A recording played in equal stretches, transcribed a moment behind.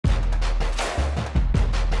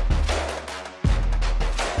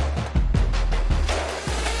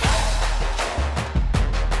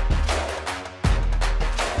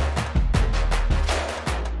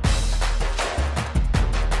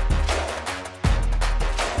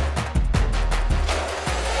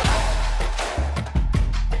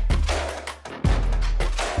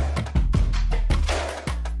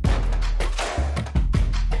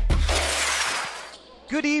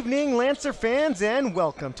evening, Lancer fans, and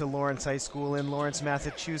welcome to Lawrence High School in Lawrence,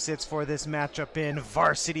 Massachusetts for this matchup in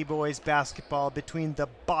varsity boys basketball between the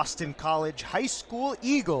Boston College High School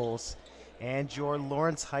Eagles and your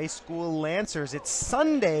Lawrence High School Lancers. It's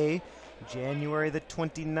Sunday, January the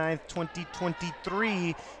 29th,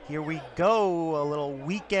 2023. Here we go, a little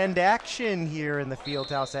weekend action here in the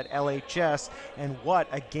Fieldhouse at LHS, and what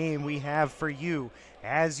a game we have for you.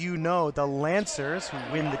 As you know, the Lancers, who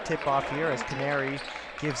win the tip-off here as Canary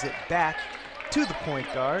gives it back to the point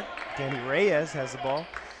guard. Danny Reyes has the ball.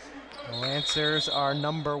 The Lancers are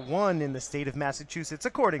number 1 in the state of Massachusetts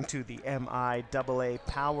according to the MIAA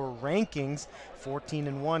Power Rankings.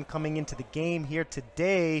 14-1 coming into the game here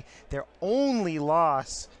today. Their only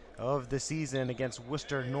loss of the season against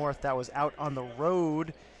Worcester North. That was out on the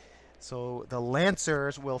road. So the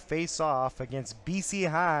Lancers will face off against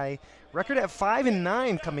BC High. Record at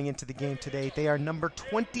 5-9 coming into the game today. They are number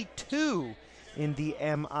 22 in the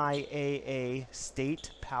MIAA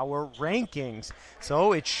State Power Rankings.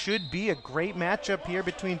 So it should be a great matchup here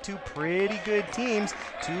between two pretty good teams,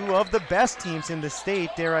 two of the best teams in the state,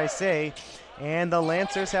 dare I say. And the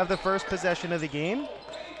Lancers have the first possession of the game.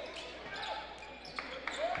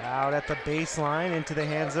 Out at the baseline into the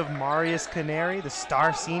hands of Marius Canary. The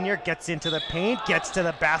star senior gets into the paint, gets to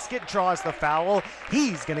the basket, draws the foul.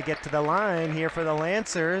 He's going to get to the line here for the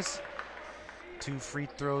Lancers. 2 free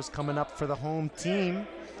throws coming up for the home team.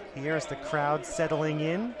 Here's the crowd settling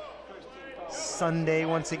in. Sunday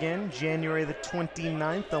once again, January the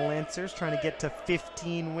 29th. The Lancers trying to get to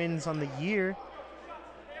 15 wins on the year.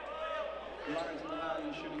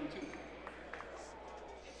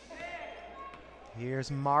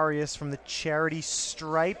 Here's Marius from the charity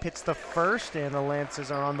stripe, hits the first, and the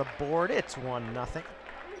Lancers are on the board. It's 1-0.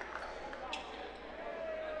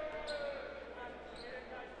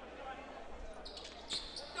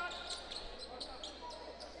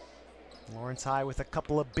 Lawrence High with a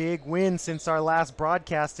couple of big wins since our last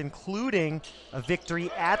broadcast, including a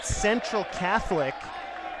victory at Central Catholic.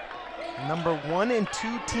 Number 1 and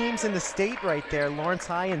 2 teams in the state right there, Lawrence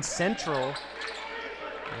High and Central.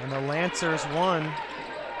 And the Lancers won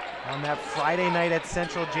on that Friday night at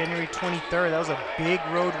Central, January 23rd. That was a big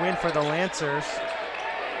road win for the Lancers.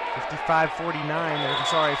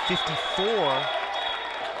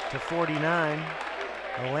 54-49.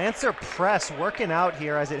 The Lancer press working out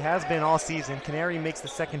here as it has been all season. Canary makes the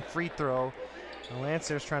second free throw. The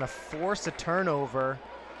Lancers trying to force a turnover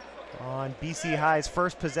on BC High's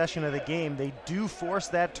first possession of the game. They do force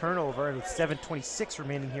that turnover, and with 7:26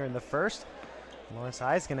 remaining here in the first. Lawrence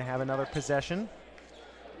High is going to have another possession.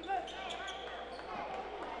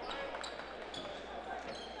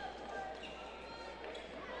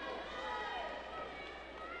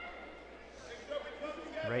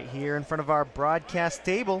 Right here in front of our broadcast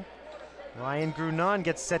table, Ryan Grunon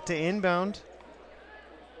gets set to inbound.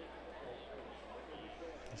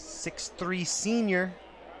 6'3" senior.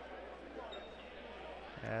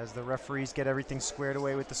 As the referees get everything squared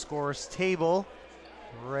away with the scorer's table.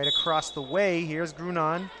 Right across the way, here's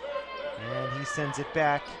Grunon, and he sends it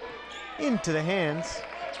back into the hands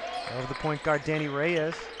of the point guard, Danny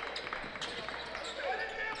Reyes.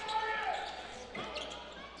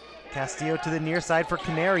 Castillo to the near side for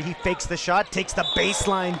Canary. He fakes the shot, takes the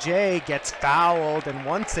baseline J, gets fouled, and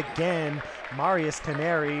once again, Marius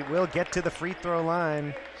Canary will get to the free throw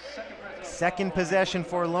line. Second possession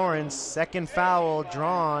for Lawrence, second foul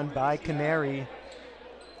drawn by Canary.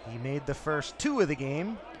 He made the first 2 of the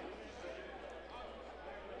game.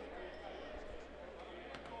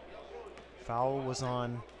 Foul was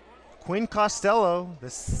on Quinn Costello, the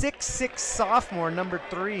 6'6" sophomore, number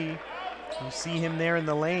 3. You see him there in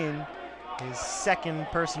the lane. His second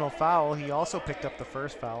personal foul. He also picked up the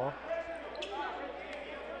first foul.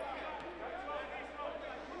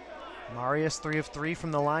 Marius 3 of 3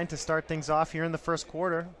 from the line to start things off here in the first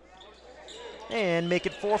quarter. And make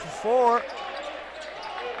it 4 for 4.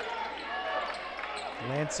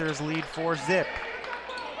 Lancers lead 4-zip.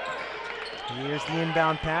 Here's the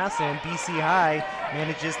inbound pass, and BC High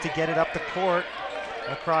manages to get it up the court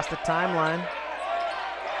across the timeline.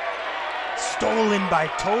 Stolen by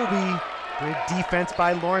Toby. Good defense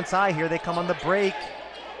by Lawrence High. Here they come on the break.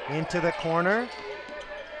 Into the corner.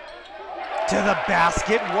 To the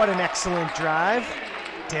basket. What an excellent drive.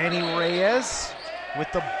 Danny Reyes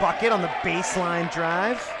with the bucket on the baseline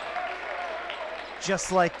drive.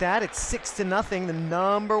 Just like that, it's 6-0. The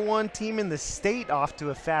number 1 team in the state off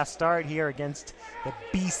to a fast start here against the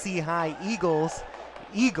BC High Eagles.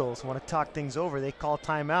 Eagles want to talk things over. They call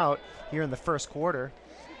timeout here in the first quarter.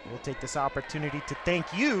 We'll take this opportunity to thank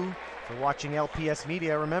you for watching LPS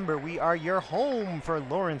Media. Remember, we are your home for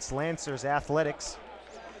Lawrence Lancers athletics.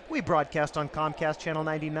 We broadcast on Comcast Channel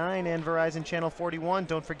 99 and Verizon Channel 41.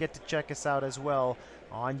 Don't forget to check us out as well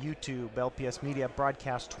on YouTube. LPS Media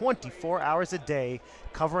broadcasts 24 hours a day,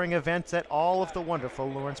 covering events at all of the wonderful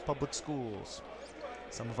Lawrence Public Schools.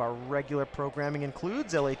 Some of our regular programming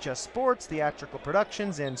includes LHS sports, theatrical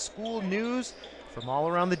productions, and school news from all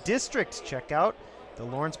around the district. Check out the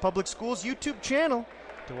Lawrence Public Schools YouTube channel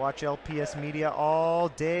to watch LPS Media all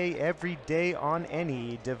day, every day on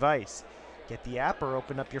any device. Get the app or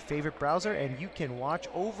open up your favorite browser and you can watch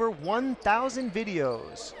over 1,000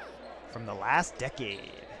 videos from the last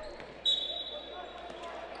decade.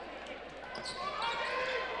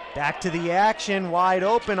 Back to the action, wide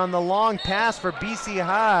open on the long pass for BC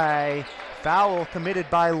High. Foul committed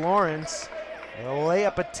by Lawrence. A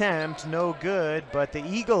layup attempt, no good, but the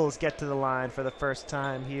Eagles get to the line for the first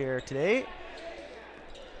time here today.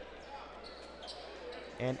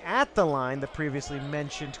 And at the line, the previously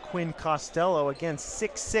mentioned Quinn Costello, again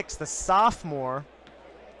 6'6", the sophomore.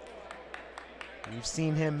 We've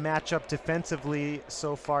seen him match up defensively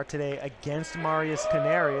so far today against Marius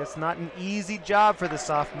Canary. It's not an easy job for the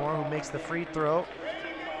sophomore who makes the free throw.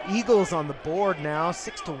 Eagles on the board now,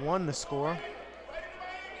 6-1 the score.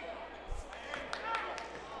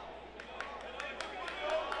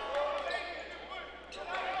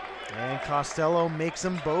 And Costello makes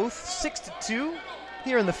them both 6-2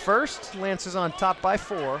 here in the first. Lancers on top by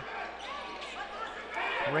 4.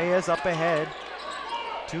 Reyes up ahead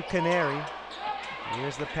to Canary.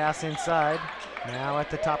 Here's the pass inside. Now at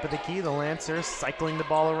the top of the key, the Lancers cycling the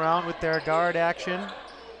ball around with their guard action.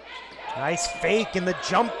 Nice fake, and the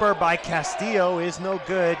jumper by Castillo is no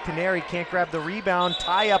good. Canary can't grab the rebound.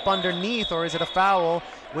 Tie up underneath, or is it a foul?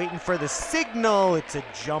 Waiting for the signal. It's a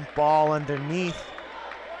jump ball underneath.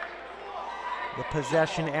 The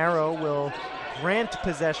possession arrow will grant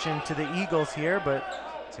possession to the Eagles here, but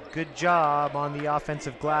it's a good job on the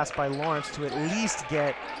offensive glass by Lawrence to at least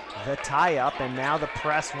get the tie-up. And now the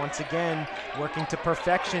press once again working to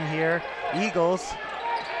perfection here. Eagles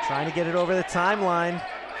trying to get it over the timeline,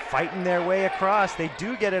 fighting their way across. They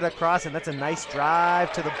do get it across, and that's a nice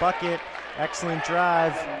drive to the bucket. Excellent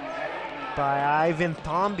drive by Ivan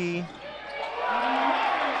Thomby.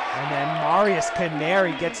 And then Marius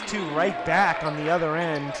Canary gets 2 right back on the other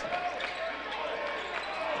end.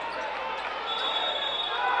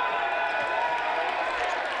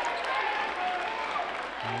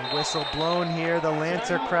 And whistle blown here, the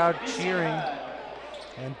Lancer crowd cheering.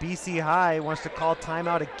 And BC High wants to call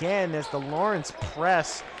timeout again as the Lawrence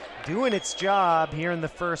press doing its job here in the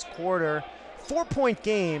first quarter. 4-point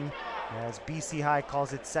game as BC High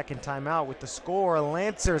calls its second timeout with the score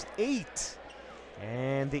Lancers 8.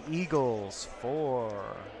 And the Eagles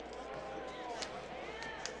 4.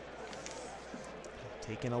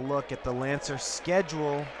 Taking a look at the Lancer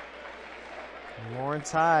schedule.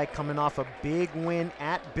 Lawrence High coming off a big win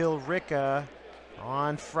at Billerica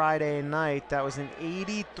on Friday night. That was an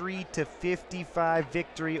 83-55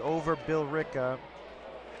 victory over Billerica.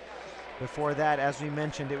 Before that, as we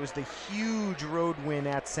mentioned, it was the huge road win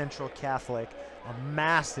at Central Catholic. A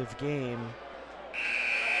massive game.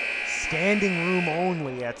 Standing room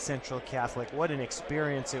only at Central Catholic. What an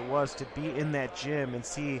experience it was to be in that gym and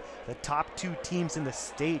see the top 2 teams in the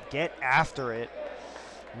state get after it.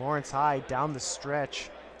 Lawrence High down the stretch,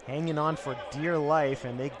 hanging on for dear life,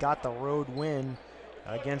 and they got the road win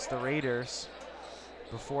against the Raiders.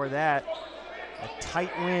 Before that, a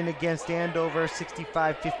tight win against Andover,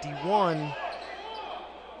 65-51.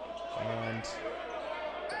 And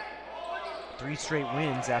 3 straight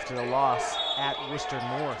wins after the loss at Worcester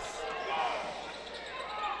North.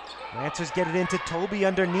 Lancers get it into Toby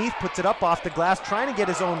underneath, puts it up off the glass, trying to get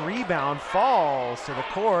his own rebound, falls to the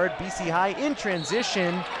court. BC High in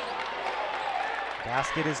transition.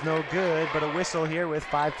 Basket is no good, but a whistle here with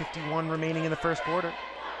 5:51 remaining in the first quarter.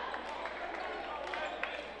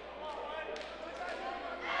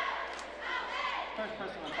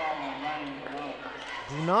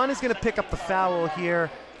 Gunan is going to pick up the foul here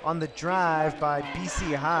on the drive by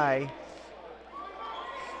BC High.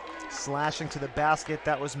 Slashing to the basket,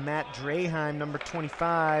 that was Matt Draheim, number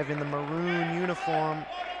 25 in the maroon uniform.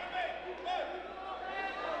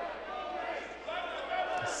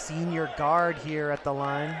 A senior guard here at the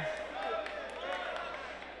line.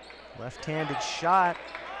 Left-handed shot,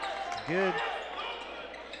 good.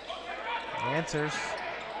 Lancers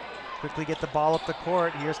quickly get the ball up the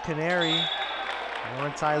court. Here's Canary.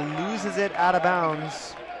 Lawrence High loses it out of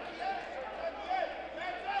bounds.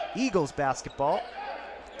 Eagles basketball.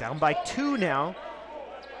 Down by 2 now.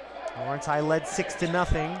 Lawrence High led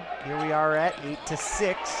 6-0. Here we are at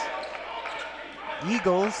 8-6.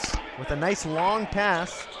 Eagles with a nice long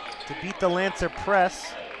pass to beat the Lancer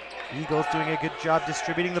press. Eagles doing a good job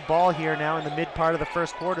distributing the ball here now in the mid part of the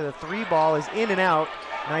first quarter. The 3 ball is in and out.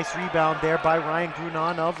 Nice rebound there by Ryan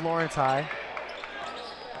Grunon of Lawrence High.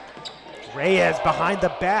 Reyes behind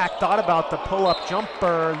the back, thought about the pull-up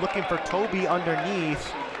jumper, looking for Toby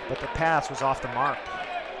underneath, but the pass was off the mark.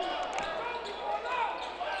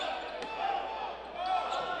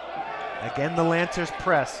 Again, the Lancers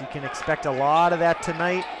press. You can expect a lot of that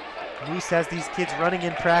tonight. Moose has these kids running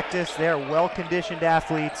in practice. They're well-conditioned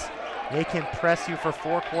athletes. They can press you for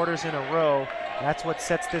 4 quarters in a row. That's what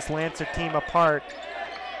sets this Lancer team apart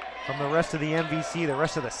from the rest of the MVC, the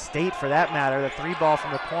rest of the state for that matter. The 3 ball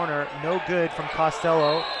from the corner, no good from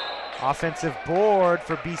Costello. Offensive board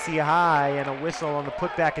for BC High and a whistle on the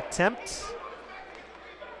putback attempt.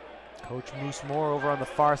 Coach Moose Moore over on the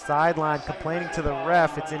far sideline complaining to the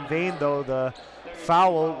ref. It's in vain though. The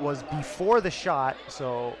foul was before the shot,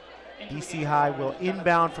 so BC High will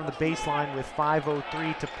inbound from the baseline with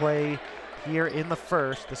 5:03 to play here in the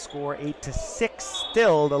first. The score 8-6,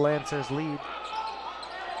 still the Lancers lead.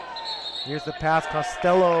 Here's the pass,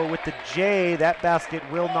 Costello with the J. That basket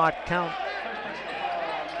will not count.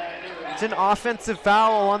 It's an offensive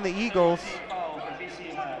foul on the Eagles.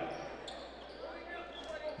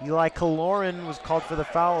 Eli Kaloran was called for the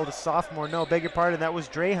foul, the sophomore. No, beg your pardon, that was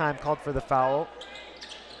Draheim called for the foul.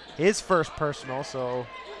 His first personal, so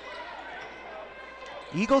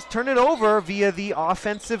Eagles turn it over via the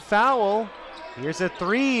offensive foul. Here's a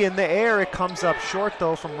 3 in the air. It comes up short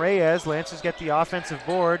though from Reyes. Lancers get the offensive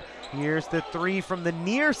board. Here's the 3 from the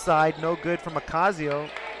near side, no good from Ocasio.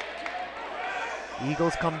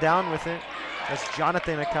 Eagles come down with it. That's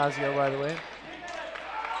Jonathan Ocasio, by the way.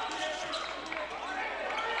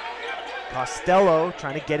 Costello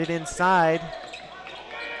trying to get it inside.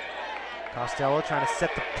 Costello trying to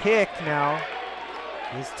set the pick now.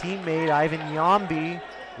 His teammate Ivan Yambi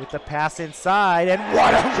with the pass inside, and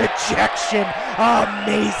what a rejection!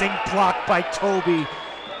 Amazing block by Toby.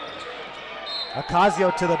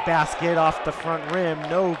 Ocasio to the basket off the front rim,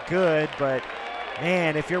 no good, but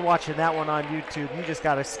man, if you're watching that one on YouTube, you just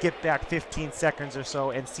gotta skip back 15 seconds or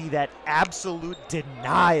so and see that absolute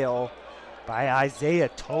denial by Isaiah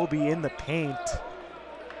Toby in the paint.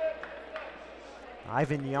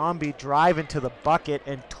 Ivan Yambi driving to the bucket,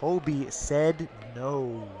 and Toby said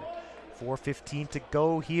no. 4:15 to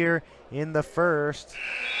go here in the first.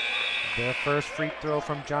 The first free throw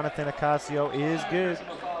from Jonathan Ocasio is good.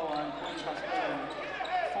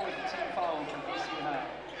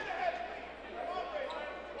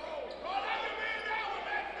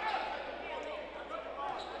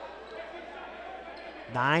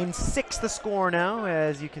 (9-6) the score now,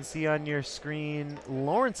 as you can see on your screen.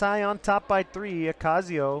 Lawrence High on top by 3.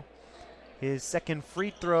 Ocasio, his second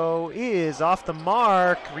free throw is off the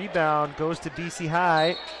mark. Rebound goes to BC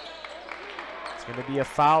High. It's going to be a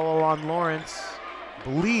foul on Lawrence. I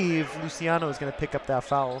believe Luciano is going to pick up that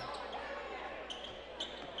foul.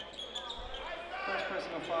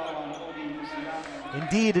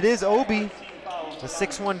 Indeed, it is Obi. The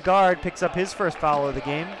 6'1" guard picks up his first foul of the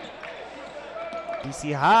game.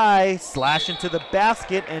 BC High slashing to the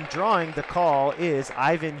basket, and drawing the call is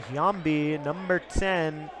Ivan Hyambi, number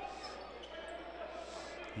 10.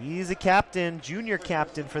 He's a captain, junior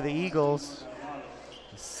captain for the Eagles.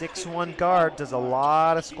 The 6'1" guard does a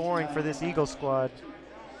lot of scoring for this Eagles squad,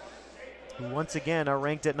 who once again are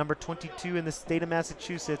ranked at number 22 in the state of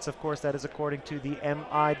Massachusetts. Of course, that is according to the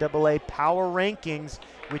MIAA Power Rankings,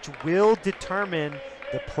 which will determine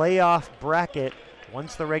the playoff bracket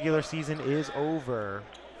once the regular season is over.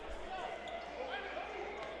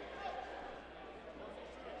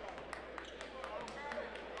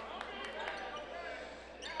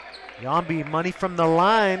 Yambi, money from the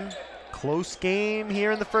line. Close game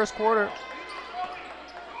here in the first quarter.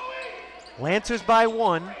 Lancers by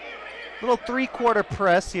 1. Little 3-quarter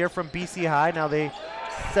press here from BC High. Now they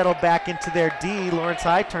settle back into their D. Lawrence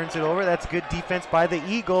High turns it over. That's good defense by the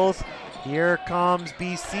Eagles. Here comes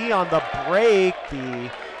BC on the break.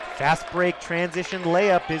 The fast break transition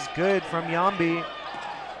layup is good from Yambi.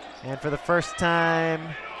 And for the first time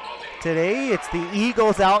today, it's the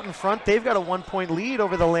Eagles out in front. They've got a 1-point lead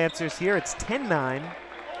over the Lancers here. It's 10-9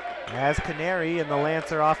 as Canary and the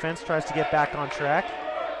Lancer offense tries to get back on track.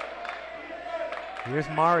 Here's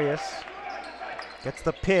Marius. Gets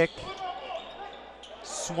the pick.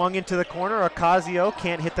 Swung into the corner. Ocasio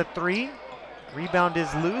can't hit the 3. Rebound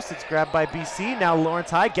is loose. It's grabbed by BC. Now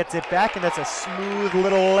Lawrence High gets it back, and that's a smooth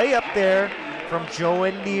little layup there from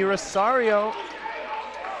Joanny Rosario.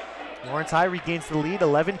 Lawrence High regains the lead,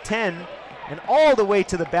 11-10, and all the way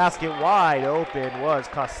to the basket wide open was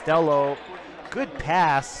Costello. Good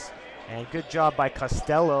pass, and good job by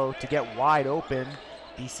Costello to get wide open.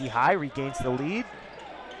 BC High regains the lead.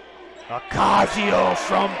 Ocasio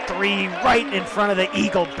from 3 right in front of the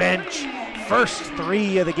Eagle bench. First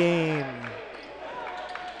 3 of the game.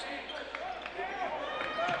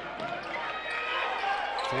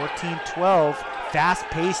 (14-12). Fast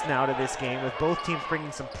pace now to this game with both teams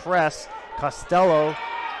bringing some press. Costello,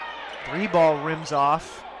 3-ball rims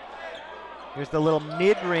off. Here's the little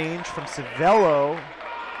mid-range from Civello.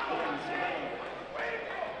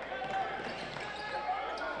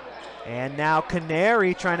 And now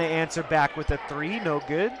Canary trying to answer back with a 3, no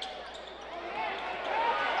good.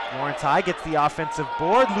 Lawrence High gets the offensive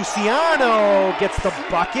board. Luciano gets the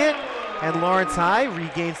bucket, and Lawrence High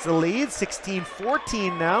regains the lead,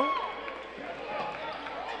 16-14 now.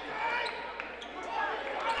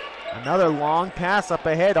 Another long pass up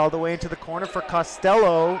ahead all the way into the corner for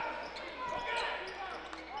Costello.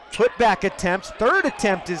 Putback attempts, 3rd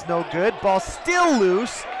attempt is no good. Ball still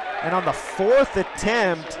loose, and on the 4th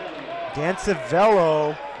attempt, Dan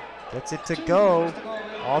Civello gets it to go.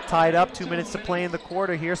 All tied up, 2 minutes to play in the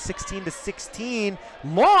quarter here, 16-16.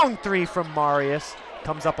 Long 3 from Marius,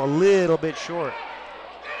 comes up a little bit short.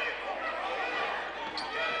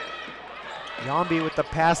 Yambi with the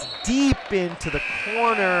pass deep into the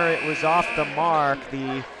corner. It was off the mark.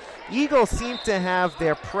 The Eagles seem to have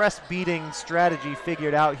their press beating strategy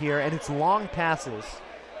figured out here, and it's long passes.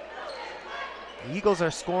 The Eagles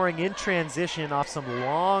are scoring in transition off some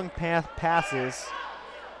long passes,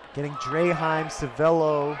 getting Draheim,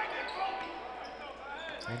 Civello,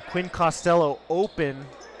 and Quinn Costello open.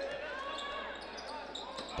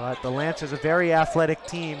 But the Lancers, a very athletic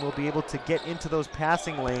team, will be able to get into those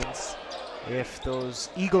passing lanes if those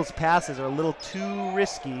Eagles passes are a little too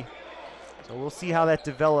risky. So we'll see how that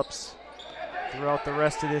develops throughout the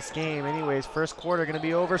rest of this game. Anyways, first quarter going to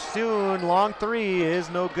be over soon. Long 3 is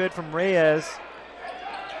no good from Reyes.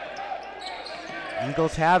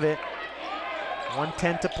 Eagles have it.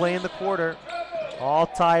 1:10 to play in the quarter. All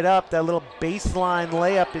tied up. That little baseline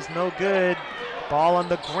layup is no good. Ball on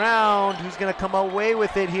the ground. Who's going to come away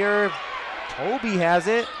with it here? Toby has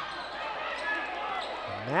it.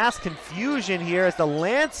 Mass confusion here as the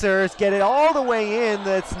Lancers get it all the way in.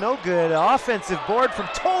 That's no good. Offensive board from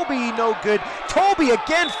Toby, no good. Toby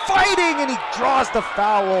again fighting, and he draws the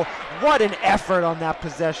foul. What an effort on that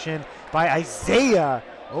possession by Isaiah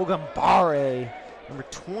Ogambare, number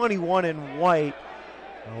 21 in white.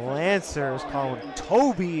 The Lancers calling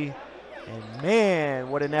Toby, and man,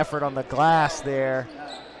 what an effort on the glass there.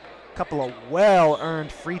 A couple of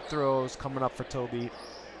well-earned free throws coming up for Toby.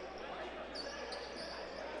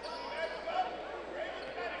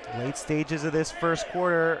 Late stages of this first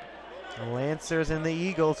quarter, the Lancers and the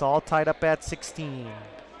Eagles all tied up at 16.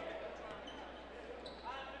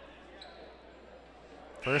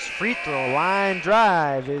 First free throw, line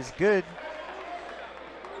drive is good.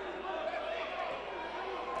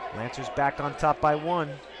 Lancers back on top by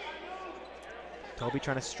 1. Toby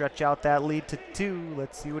trying to stretch out that lead to 2.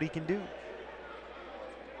 Let's see what he can do.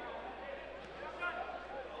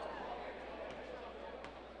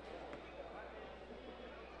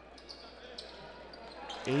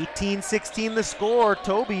 18-16 the score.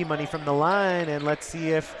 Toby money from the line, and let's see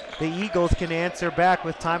if the Eagles can answer back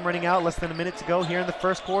with time running out. Less than a minute to go here in the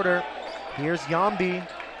first quarter. Here's Yambi,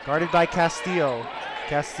 guarded by Castillo.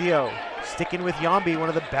 Castillo sticking with Yambi, one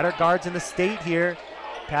of the better guards in the state here.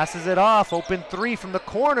 Passes it off. Open 3 from the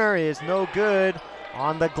corner is no good.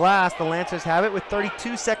 On the glass, the Lancers have it with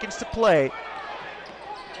 32 seconds to play.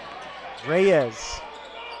 Reyes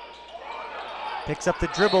picks up the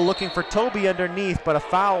dribble, looking for Toby underneath, but a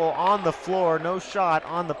foul on the floor. No shot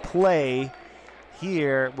on the play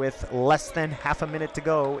here with less than half a minute to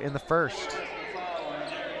go in the first.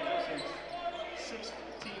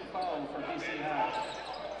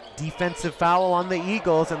 Defensive foul on the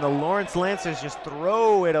Eagles, and the Lawrence Lancers just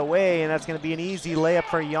throw it away, and that's going to be an easy layup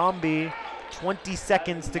for Yambi. 20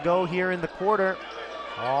 seconds to go here in the quarter.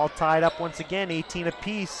 All tied up once again, 18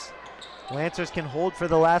 apiece. Lancers can hold for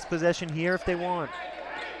the last possession here if they want.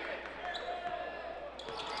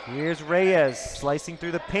 Here's Reyes slicing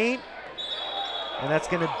through the paint, and that's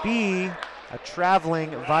going to be a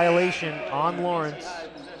traveling violation on Lawrence.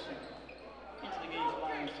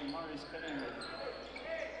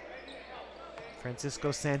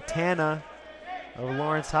 Francisco Santana of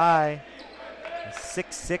Lawrence High, a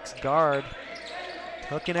 6'6" guard.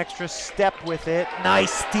 Took an extra step with it.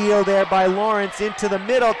 Nice steal there by Lawrence into the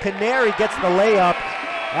middle. Canary gets the layup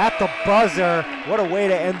at the buzzer. What a way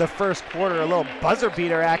to end the first quarter. A little buzzer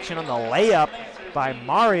beater action on the layup by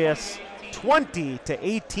Marius.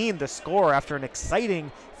 20-18 the score after an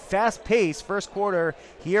exciting fast-paced first quarter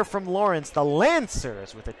here from Lawrence. The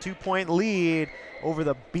Lancers with a 2-point lead over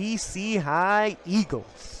the BC High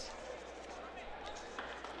Eagles.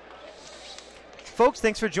 Folks,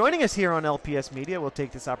 thanks for joining us here on LPS Media. We'll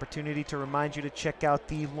take this opportunity to remind you to check out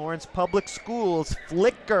the Lawrence Public Schools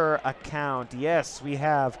Flickr account. Yes, we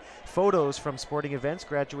have photos from sporting events,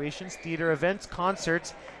 graduations, theater events,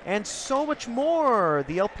 concerts, and so much more.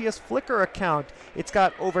 The LPS Flickr account, it's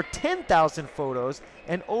got over 10,000 photos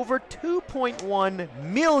and over 2.1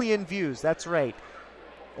 million views. That's right,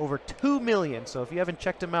 over 2 million. So if you haven't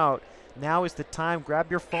checked them out, now is the time.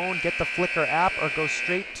 Grab your phone, get the Flickr app, or go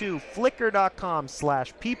straight to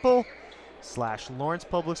flickr.com/people/Lawrence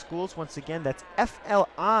Public Schools. Once again, that's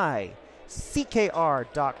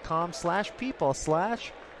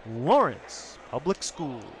FLICKR.com/people/Lawrence Public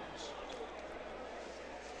Schools.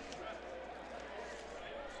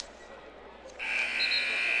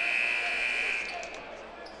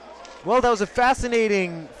 Well, that was a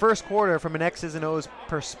fascinating first quarter from an X's and O's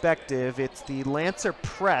perspective. It's the Lancer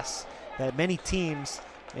press that many teams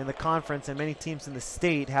in the conference and many teams in the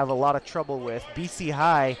state have a lot of trouble with. BC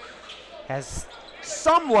High has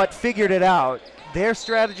somewhat figured it out. Their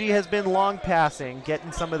strategy has been long passing,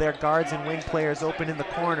 getting some of their guards and wing players open in the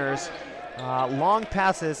corners. Long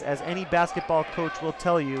passes, as any basketball coach will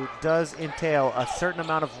tell you, does entail a certain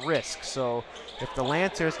amount of risk. So if the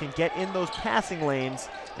Lancers can get in those passing lanes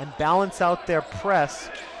and balance out their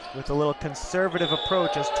press with a little conservative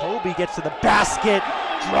approach, as Toby gets to the basket,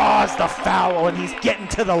 draws the foul, and he's getting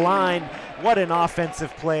to the line. What an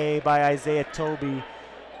offensive play by Isaiah Toby.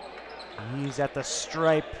 He's at the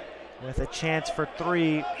stripe with a chance for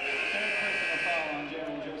three.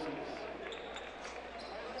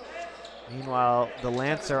 Meanwhile, the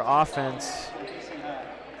Lancer offense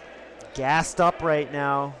gassed up right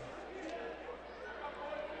now.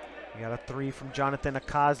 We got a three from Jonathan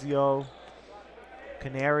Ocasio.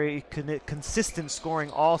 Canary, consistent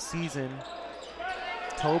scoring all season.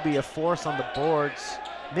 Toby a force on the boards.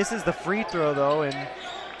 Misses the free throw though, and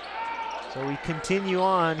so we continue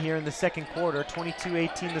on here in the second quarter.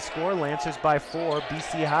 22-18 the score. Lancers by 4.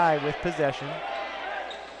 BC High with possession.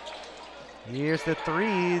 Here's the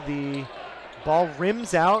three. The ball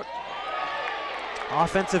rims out.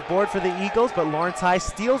 Offensive board for the Eagles, but Lawrence High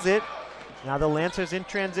steals it. Now the Lancers in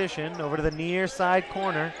transition over to the near side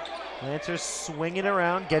corner. Lancers swing it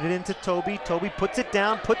around, get it into Toby. Toby puts it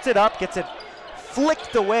down, puts it up, gets it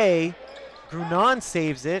flicked away. Grunon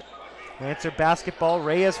saves it. Lancer basketball,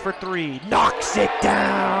 Reyes for three. Knocks it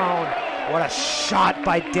down! What a shot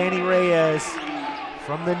by Danny Reyes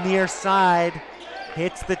from the near side.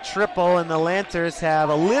 Hits the triple, and the Lancers have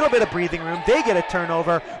a little bit of breathing room. They get a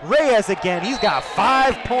turnover. Reyes again, he's got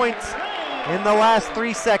 5 points in the last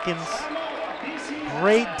 3 seconds.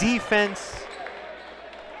 Great defense,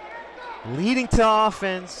 leading to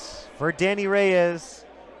offense for Danny Reyes.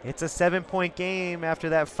 It's a 7-point game after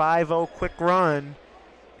that 5-0 quick run.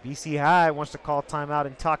 BC High wants to call timeout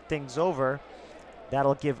and talk things over.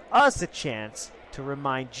 That'll give us a chance to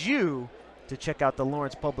remind you to check out the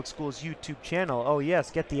Lawrence Public Schools YouTube channel. Oh yes,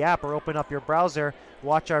 get the app or open up your browser,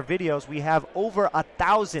 watch our videos. We have over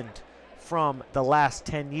 1,000 from the last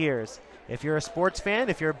 10 years. If you're a sports fan,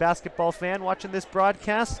 if you're a basketball fan watching this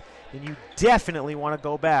broadcast, then you definitely want to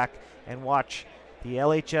go back and watch the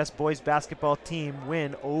LHS boys basketball team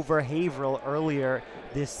win over Haverhill earlier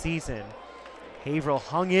this season. Haverhill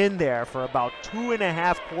hung in there for about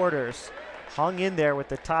 2.5 quarters, hung in there with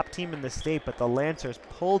the top team in the state, but the Lancers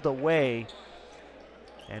pulled away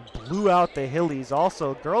and blew out the Hillies.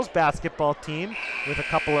 Also, girls basketball team with a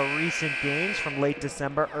couple of recent games from late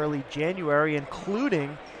December, early January,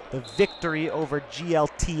 including the victory over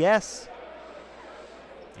GLTS.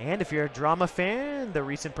 And if you're a drama fan, the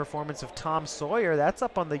recent performance of Tom Sawyer, that's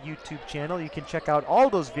up on the YouTube channel. You can check out all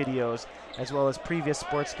those videos, as well as previous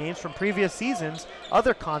sports games from previous seasons,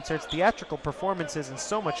 other concerts, theatrical performances, and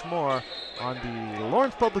so much more on the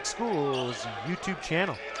Lawrence Public Schools YouTube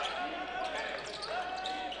channel.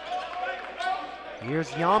 Here's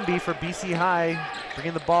Yambi for BC High,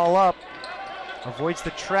 bringing the ball up. Avoids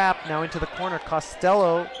the trap, now into the corner.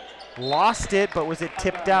 Costello lost it, but was it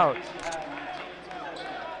tipped out?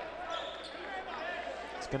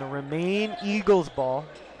 It's going to remain Eagles ball.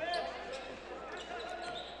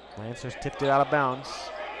 Lancers tipped it out of bounds.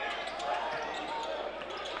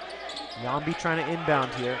 Yambi trying to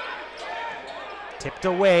inbound here. Tipped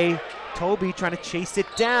away. Toby trying to chase it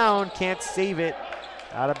down. Can't save it.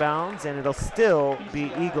 Out of bounds, and it'll still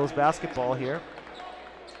be Eagles basketball here.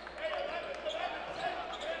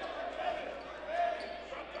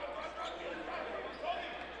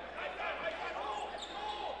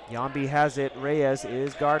 Yambi has it. Reyes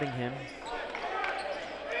is guarding him.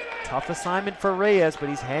 Tough assignment for Reyes, but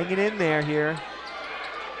he's hanging in there here.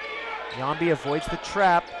 Yambi avoids the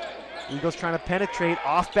trap. Eagles trying to penetrate.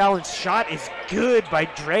 Off-balance shot is good by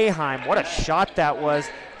Draheim. What a shot that was.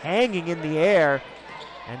 Hanging in the air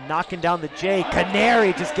and knocking down the J.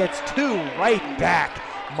 Canary just gets two right back.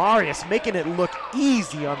 Marius making it look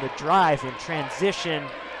easy on the drive in transition.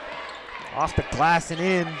 Off the glass and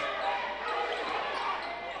in.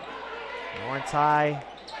 Lawrence High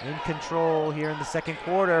in control here in the second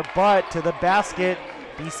quarter, but to the basket.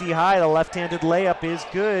 BC High, the left-handed layup is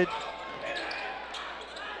good.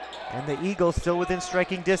 And the Eagles still within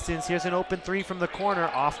striking distance. Here's an open three from the corner,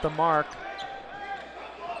 off the mark.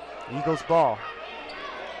 Eagles ball.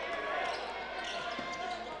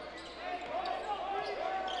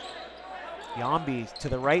 Yambi to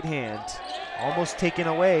the right hand, almost taken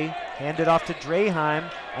away, handed off to Draheim.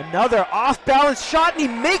 Another off-balance shot, and he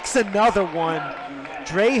makes another one.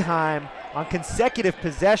 Draheim on consecutive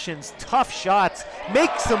possessions, tough shots,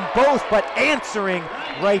 makes them both, but answering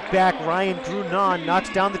right back. Ryan Grunon knocks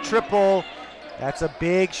down the triple. That's a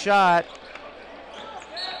big shot.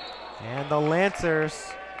 And the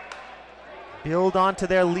Lancers build onto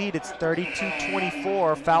their lead. It's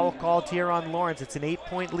 32-24. Foul called here on Lawrence. It's an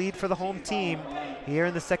 8-point lead for the home team here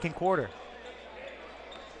in the second quarter.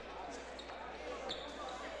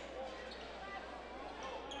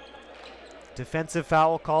 Defensive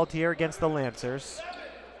foul called here against the Lancers.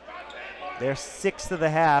 Their sixth of the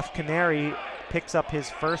half. Canary picks up his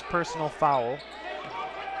first personal foul.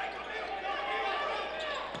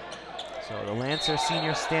 So the Lancer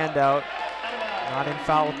senior standout not in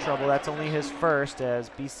foul trouble. That's only his first, as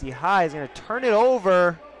BC High is going to turn it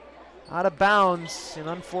over out of bounds. An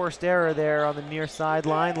unforced error there on the near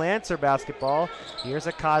sideline. Lancer basketball. Here's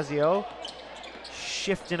Ocasio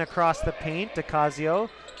shifting across the paint. Ocasio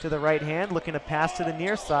to the right hand, looking to pass to the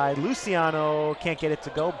near side. Luciano can't get it to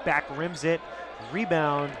go. Back rims it.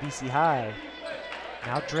 Rebound, BC High.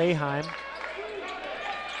 Now Draheim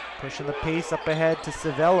pushing the pace up ahead to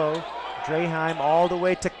Civello. Draheim all the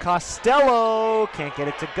way to Costello. Can't get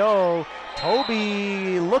it to go.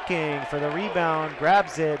 Toby looking for the rebound.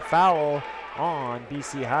 Grabs it. Foul on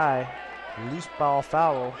BC High. Loose ball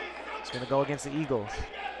foul. It's going to go against the Eagles.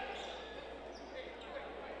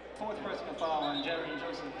 Fourth personal foul on Jerry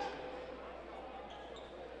Joseph.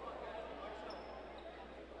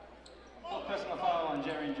 Fourth personal foul on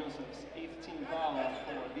Jerry Joseph's. 8th team foul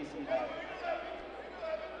for BC High.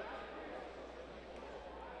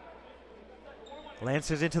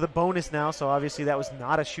 Lancers into the bonus now, so obviously that was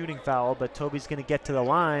not a shooting foul, but Toby's going to get to the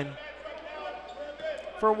line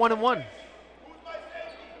for a 1-and-1.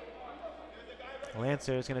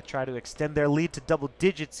 Lancers going to try to extend their lead to double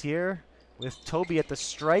digits here with Toby at the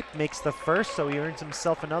stripe. Makes the first, so he earns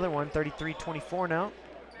himself another one. 33-24 now.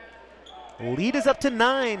 Lead is up to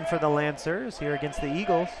 9 for the Lancers here against the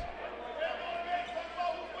Eagles.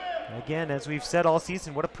 Again, as we've said all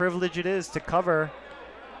season, what a privilege it is to cover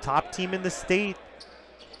top team in the state.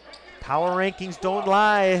 Power rankings don't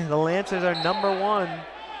lie. The Lancers are #1.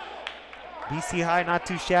 BC High not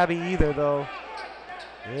too shabby either, though.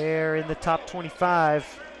 They're in the top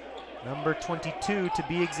 25. Number 22 to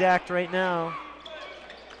be exact right now.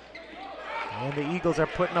 And the Eagles are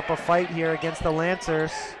putting up a fight here against the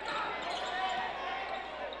Lancers.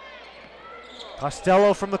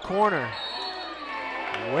 Costello from the corner.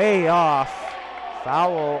 Way off.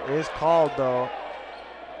 Foul is called, though.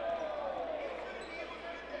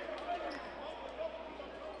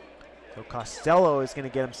 So Costello is going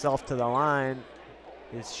to get himself to the line.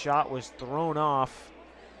 His shot was thrown off.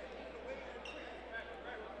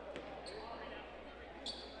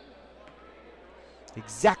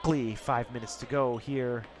 Exactly 5 minutes to go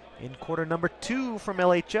here in quarter number 2 from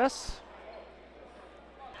LHS.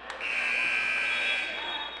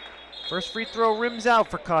 First free throw rims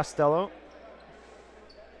out for Costello.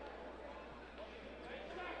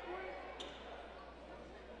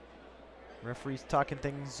 Referee's talking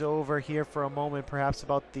things over here for a moment, perhaps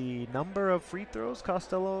about the number of free throws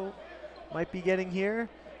Costello might be getting here,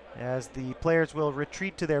 as the players will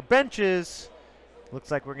retreat to their benches. Looks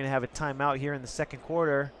like we're going to have a timeout here in the second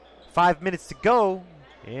quarter. 5 minutes to go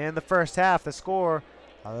in the first half. The score,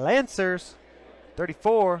 Lancers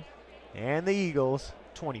 34 and the Eagles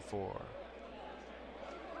 24.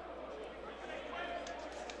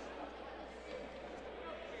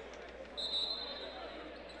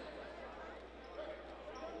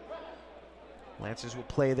 Lancers will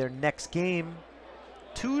play their next game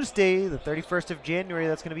Tuesday, the 31st of January.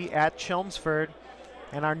 That's going to be at Chelmsford.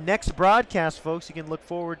 And our next broadcast, folks, you can look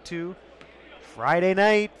forward to Friday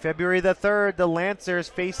night, February the 3rd, the Lancers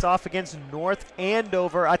face off against North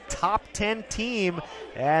Andover, a top 10 team.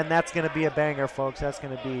 And that's going to be a banger, folks. That's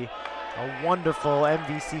going to be a wonderful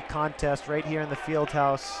MVC contest right here in the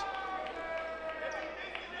Fieldhouse.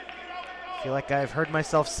 I feel like I've heard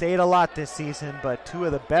myself say it a lot this season, but two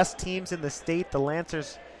of the best teams in the state. The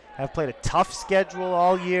Lancers have played a tough schedule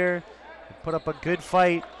all year, put up a good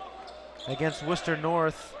fight against Worcester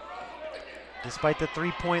North, despite the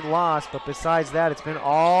 3-point loss. But besides that, it's been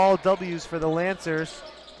all W's for the Lancers.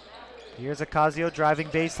 Here's Ocasio driving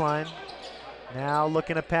baseline. Now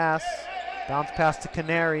looking to pass. Bounce pass to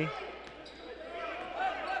Canary.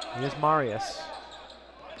 Here's Marius.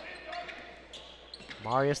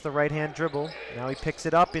 Marius, the right-hand dribble. Now he picks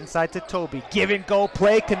it up inside to Toby. Give and go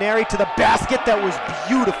play. Canary to the basket. That was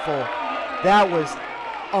beautiful. That was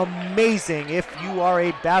amazing. If you are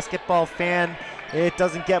a basketball fan, it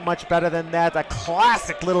doesn't get much better than that. A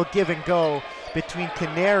classic little give and go between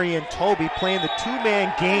Canary and Toby, playing the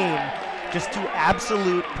two-man game just to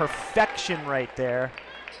absolute perfection right there.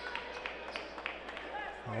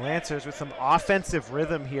 The Lancers with some offensive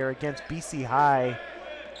rhythm here against BC High.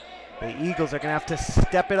 The Eagles are going to have to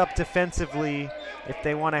step it up defensively if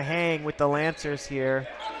they want to hang with the Lancers here.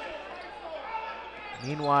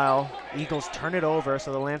 Meanwhile, Eagles turn it over,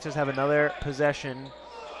 so the Lancers have another possession,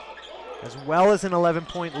 as well as an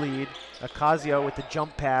 11-point lead. Ocasio with the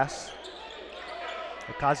jump pass.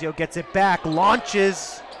 Ocasio gets it back,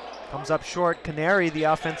 launches, comes up short. Canary, the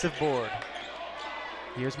offensive board.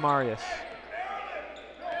 Here's Marius.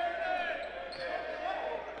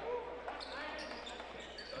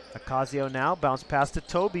 Ocasio now, bounce pass to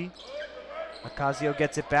Toby. Ocasio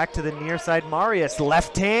gets it back to the near side. Marius,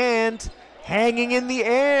 left hand, hanging in the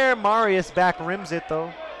air. Marius back rims it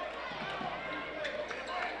though.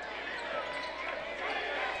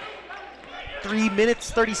 Three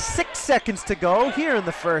minutes, 36 seconds to go here in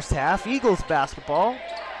the first half. Eagles basketball.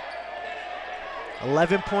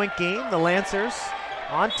 11-point game, the Lancers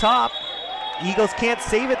on top. Eagles can't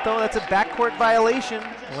save it though, that's a backcourt violation.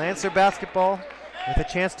 Lancer basketball with a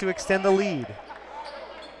chance to extend the lead.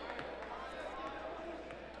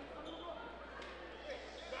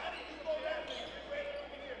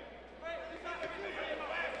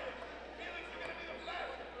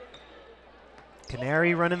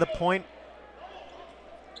 Canary running the point.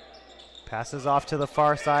 Passes off to the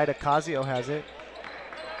far side. Ocasio has it.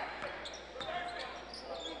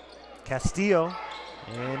 Castillo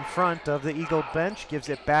in front of the Eagle bench gives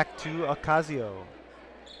it back to Ocasio.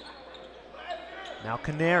 Now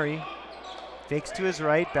Canary fakes to his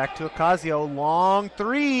right, back to Ocasio. Long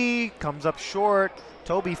three, comes up short.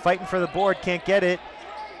 Toby fighting for the board, can't get it.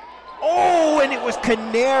 Oh, and it was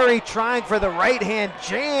Canary trying for the right-hand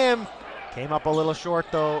jam. Came up a little short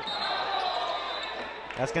though.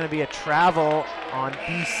 That's going to be a travel on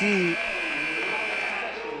BC.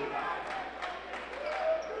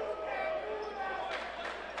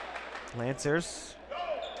 Lancers,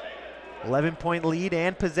 11-point lead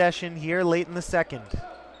and possession here late in the second.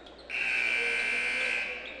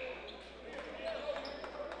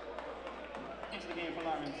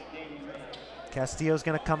 Castillo's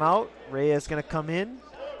going to come out. Reyes going to come in.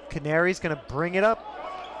 Canary's going to bring it up.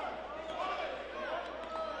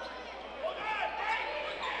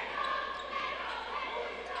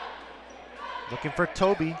 Looking for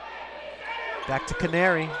Toby. Back to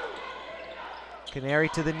Canary. Canary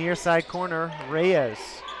to the near side corner. Reyes.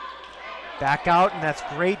 Back out, and that's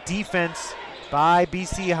great defense by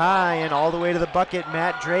BC High, and all the way to the bucket.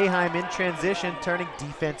 Matt Draheim in transition, turning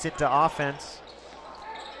defense into offense.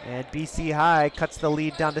 And BC High cuts the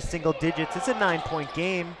lead down to single digits. It's a 9-point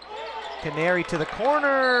game. Canary to the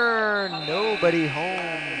corner. Nobody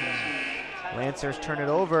home. Lancers turn it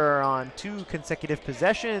over on 2 consecutive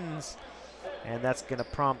possessions. And that's going to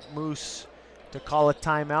prompt Moose to call a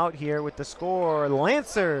timeout here with the score.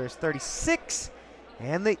 Lancers 36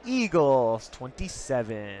 and the Eagles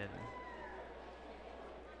 27.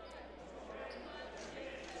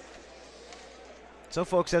 So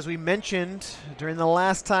folks, as we mentioned during the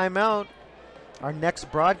last timeout, our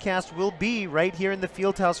next broadcast will be right here in the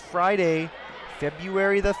Fieldhouse Friday,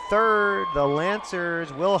 February the 3rd. The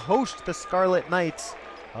Lancers will host the Scarlet Knights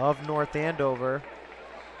of North Andover.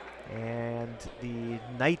 And the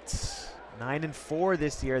Knights, 9-4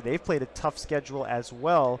 this year. They've played a tough schedule as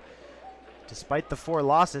well. Despite the 4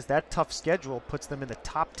 losses, that tough schedule puts them in the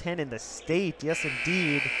top 10 in the state. Yes,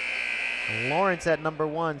 indeed. Lawrence at number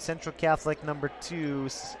 1, Central Catholic number 2.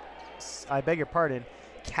 I beg your pardon.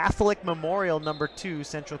 Catholic Memorial number 2,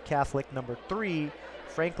 Central Catholic number 3.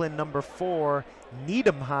 Franklin number 4,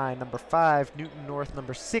 Needham High number 5, Newton North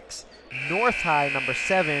number 6, North High number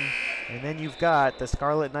 7, and then you've got the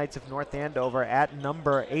Scarlet Knights of North Andover at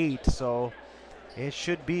number 8. So it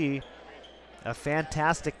should be a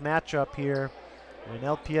fantastic matchup here when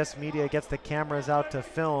LPS Media gets the cameras out to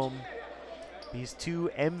film these two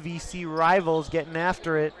MVC rivals getting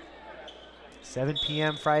after it. 7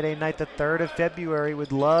 p.m. Friday night, the 3rd of February.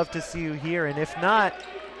 Would love to see you here, and if not,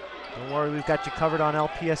 don't worry, we've got you covered on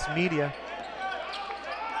LPS Media.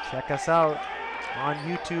 Check us out on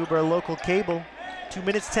YouTube or local cable. 2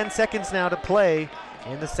 minutes, 10 seconds now to play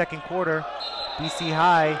in the second quarter. BC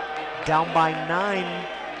High down by 9.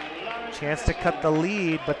 Chance to cut the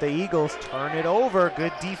lead, but the Eagles turn it over.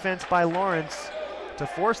 Good defense by Lawrence to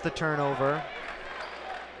force the turnover.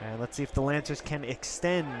 And let's see if the Lancers can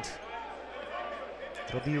extend.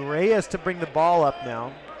 It'll be Reyes to bring the ball up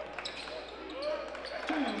now.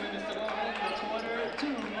 2 minutes to go in the quarter. 2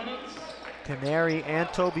 minutes. Canary and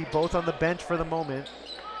Toby both on the bench for the moment.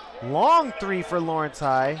 Long three for Lawrence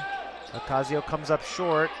High. Ocasio comes up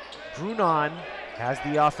short. Grunon has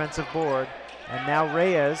the offensive board. And now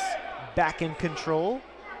Reyes back in control.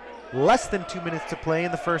 Less than 2 minutes to play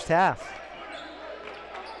in the first half.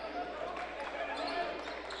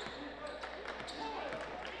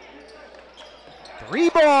 Three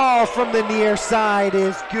ball from the near side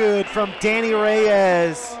is good from Danny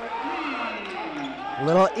Reyes.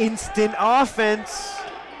 Little instant offense.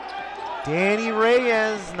 Danny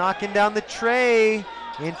Reyes knocking down the tray.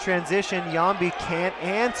 In transition, Yambi can't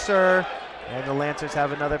answer. And the Lancers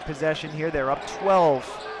have another possession here. They're up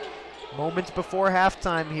 12. Moments before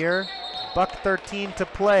halftime here. Buck 13 to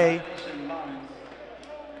play.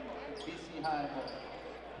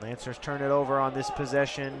 Lancers turn it over on this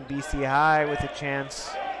possession. BC High with a chance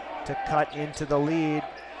to cut into the lead.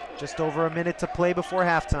 Just over a minute to play before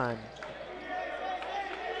halftime.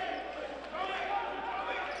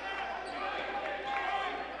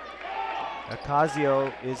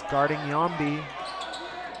 Ocasio is guarding Yambi.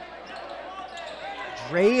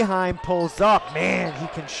 Draheim pulls up. Man, he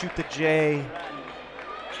can shoot the J.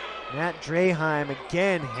 Matt Draheim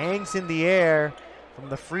again hangs in the air from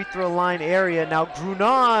the free throw line area. Now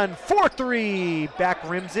Grunon, 4-3, back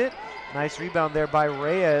rims it. Nice rebound there by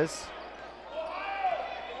Reyes.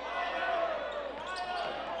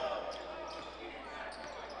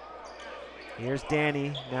 Here's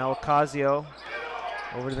Danny, now Ocasio.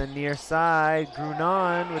 Over to the near side,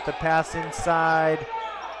 Grunon with the pass inside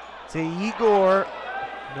to Igor.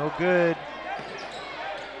 No good.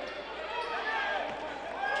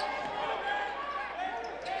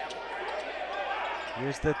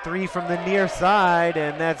 Here's the three from the near side,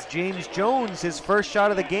 and that's James Jones. His first shot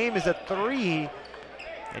of the game is a three,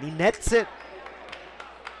 and he nets it.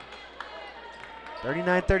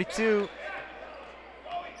 39-32.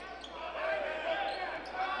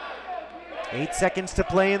 8 seconds to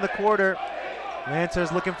play in the quarter.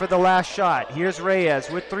 Lancers looking for the last shot. Here's Reyes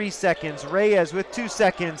with 3 seconds. Reyes with 2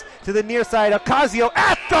 seconds to the near side. Ocasio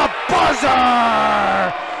at the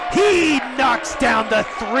buzzer! He knocks down the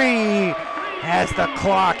three as the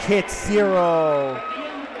clock hits 0.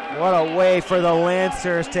 What a way for the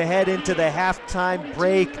Lancers to head into the halftime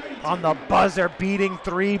break on the buzzer-beating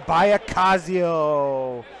three by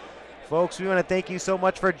Ocasio. Folks, we want to thank you so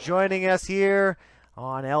much for joining us here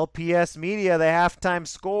on LPS Media. The halftime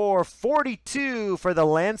score, 42 for the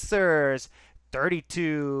Lancers,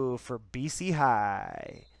 32 for BC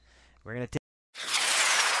High. We're going to take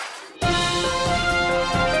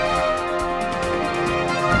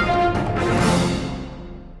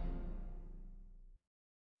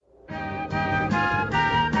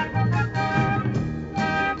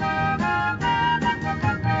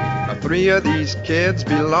Three of these kids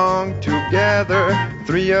belong together.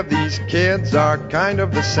 Three of these kids are kind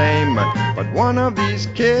of the same, but one of these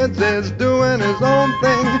kids is doing his own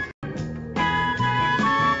thing.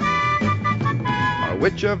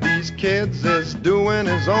 Which of these kids is doing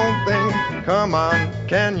his own thing? Come on,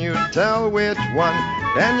 can you tell which one?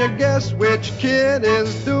 Can you guess which kid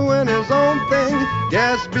is doing his own thing?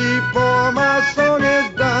 Guess before my song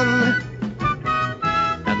is done.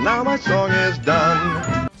 And now my song is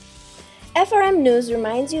done. FRM News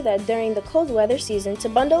reminds you that during the cold weather season to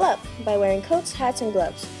bundle up by wearing coats, hats, and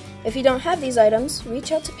gloves. If you don't have these items,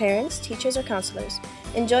 reach out to parents, teachers, or counselors.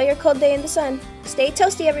 Enjoy your cold day in the sun. Stay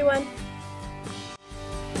toasty, everyone!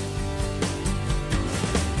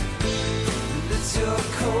 It's your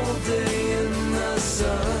cold day in the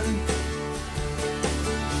sun.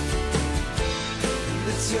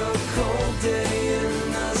 It's your cold day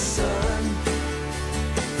in the sun.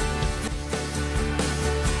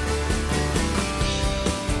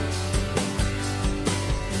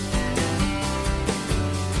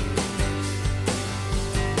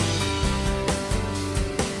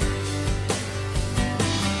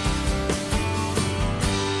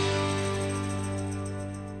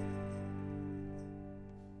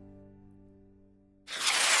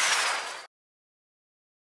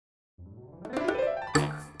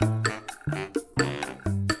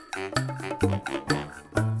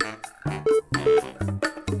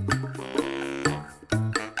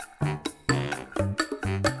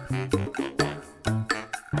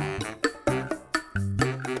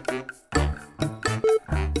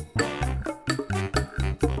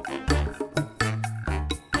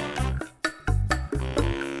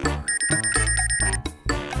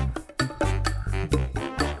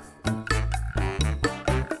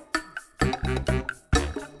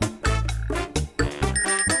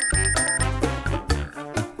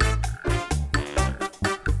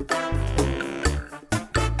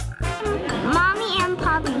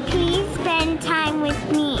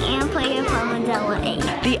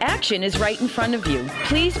 The action is right in front of you.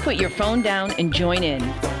 Please put your phone down and join in.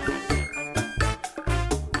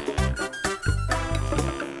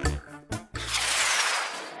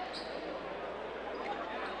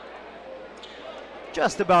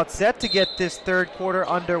 Just about set to get this third quarter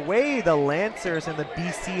underway. The Lancers and the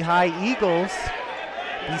BC High Eagles.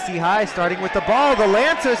 BC High starting with the ball. The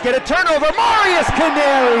Lancers get a turnover. Marius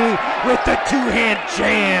Canary with the two-hand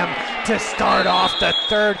jam to start off the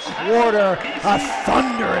third quarter. A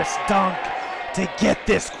thunderous dunk to get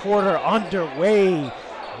this quarter underway.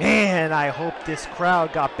 Man, I hope this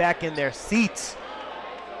crowd got back in their seats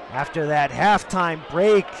after that halftime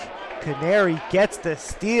break. Canary gets the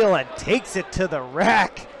steal and takes it to the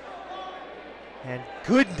rack. And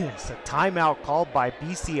goodness, a timeout called by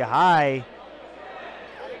BC High.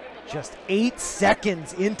 Just 8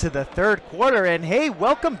 seconds into the third quarter. And hey,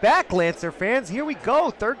 welcome back, Lancer fans. Here we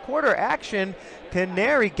go, third quarter action.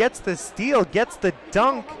 Canary gets the steal, gets the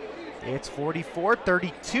dunk. It's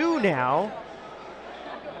 44-32 now,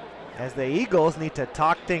 as the Eagles need to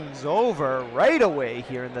talk things over right away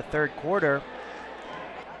here in the third quarter.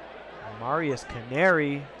 Marius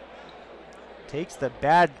Canary takes the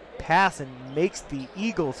bad pass and makes the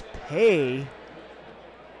Eagles pay.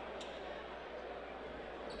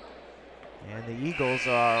 And the Eagles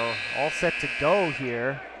are all set to go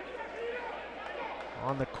here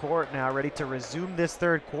on the court now, ready to resume this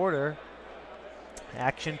third quarter.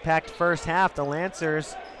 Action-packed first half. The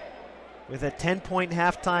Lancers with a 10-point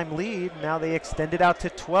halftime lead. Now they extend it out to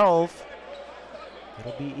 12.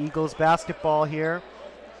 It'll be Eagles basketball here.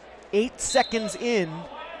 8 seconds in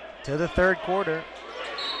to the third quarter.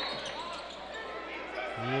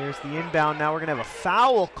 Here's the inbound. Now we're going to have a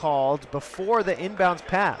foul called before the inbounds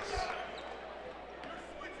pass.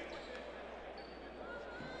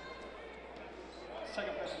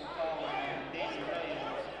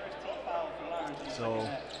 So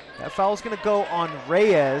that foul is going to go on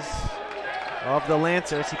Reyes of the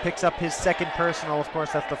Lancers. He picks up his second personal. Of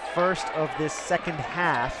course, that's the first of this second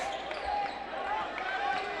half.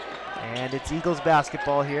 And it's Eagles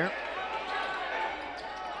basketball here.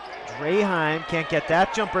 Draheim can't get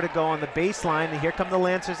that jumper to go on the baseline. And here come the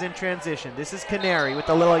Lancers in transition. This is Canary with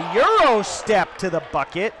a little Euro step to the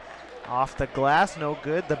bucket. Off the glass, no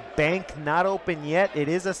good. The bank not open yet. It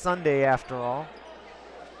is a Sunday after all.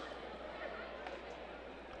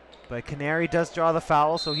 But Canary does draw the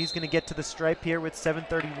foul, so he's going to get to the stripe here with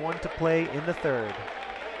 7:31 to play in the third.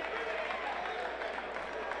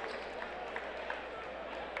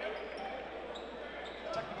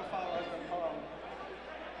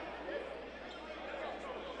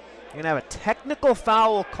 You're going to have a technical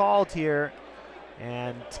foul called here,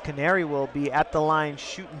 and Canary will be at the line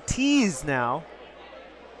shooting tees now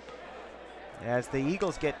as the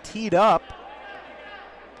Eagles get teed up.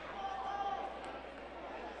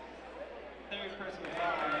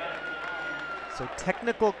 So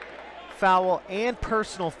technical foul and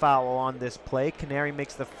personal foul on this play. Canary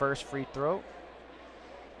makes the first free throw.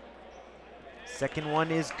 Second one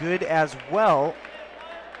is good as well.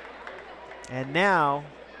 And now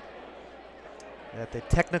that the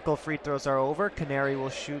technical free throws are over, Canary will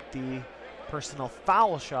shoot the personal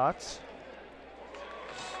foul shots.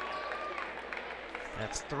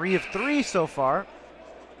 That's 3 of 3 so far.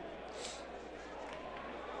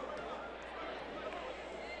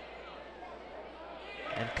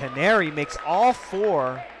 And Canary makes all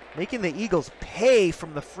 4, making the Eagles pay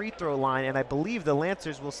from the free throw line, and I believe the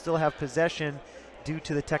Lancers will still have possession due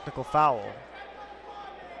to the technical foul.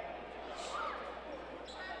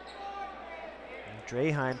 And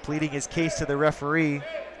Draheim pleading his case to the referee.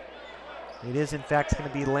 It is in fact going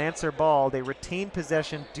to be Lancer ball. They retain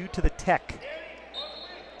possession due to the tech.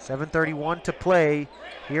 7:31 to play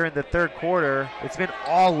here in the third quarter. It's been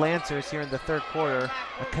all Lancers here in the third quarter.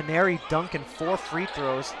 A Canary dunk and 4 free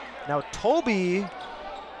throws. Now Toby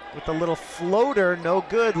with a little floater, no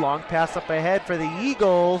good. Long pass up ahead for the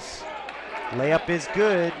Eagles. Layup is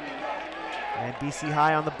good. And BC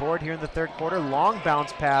High on the board here in the third quarter. Long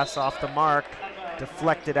bounce pass off the mark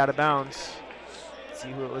deflected out of bounds. Let's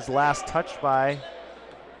see who it was last touched by.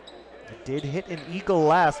 It did hit an Eagle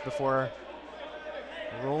last before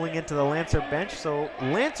rolling into the Lancer bench. So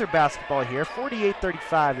Lancer basketball here,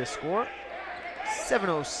 48-35 the score.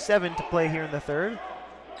 7:07 to play here in the third.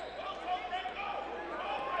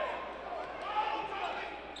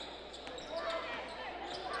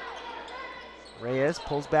 Reyes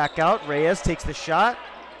pulls back out. Reyes takes the shot,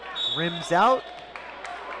 rims out.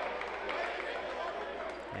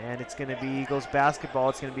 And it's going to be Eagles basketball.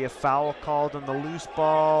 It's going to be a foul called on the loose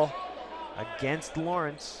ball against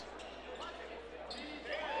Lawrence.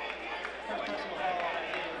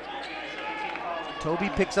 Toby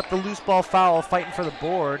picks up the loose ball foul, fighting for the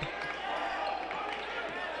board.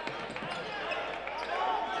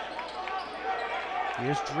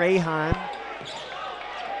 Here's Draheim.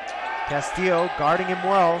 Castillo guarding him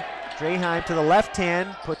well. Draheim to the left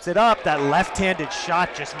hand, puts it up. That left-handed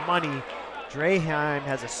shot, just money. Draheim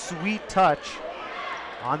has a sweet touch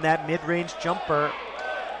on that mid-range jumper.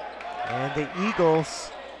 And the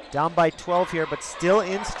Eagles down by 12 here, but still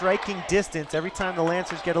in striking distance. Every time the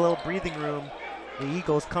Lancers get a little breathing room, the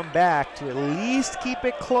Eagles come back to at least keep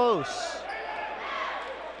it close.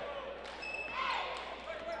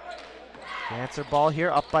 Lancer ball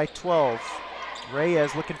here, up by 12.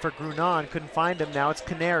 Reyes looking for Grunon, couldn't find him. Now it's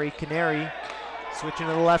Canary. Canary switching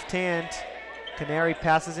to the left hand. Canary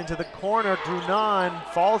passes into the corner. Grunon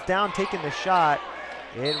falls down, taking the shot.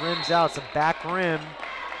 It rims out. It's a back rim.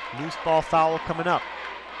 Loose ball foul coming up.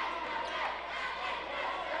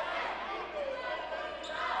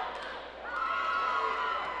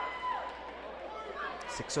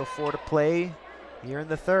 .6:04 to play here in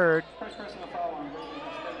the third.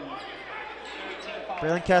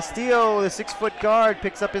 Braylon Castillo, the 6-foot guard,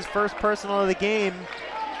 picks up his first personal of the game.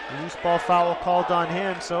 Loose ball foul called on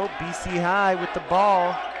him, so BC High with the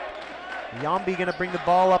ball. Yambi gonna bring the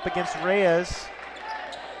ball up against Reyes.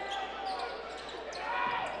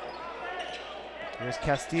 Here's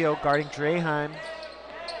Castillo guarding Draheim.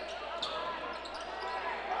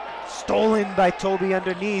 Stolen by Toby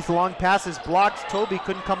underneath. Long passes blocked. Toby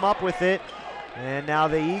couldn't come up with it. And now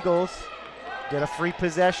the Eagles get a free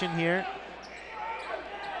possession here.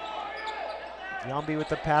 Yambi with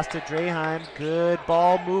the pass to Draheim. Good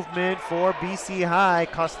ball movement for BC High.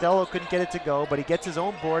 Costello couldn't get it to go, but he gets his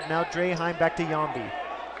own board. Now Draheim back to Yambi.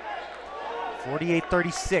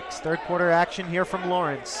 48-36. Third quarter action here from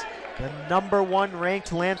Lawrence. The number 1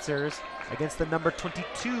 ranked Lancers against the number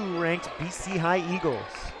 22 ranked BC High Eagles.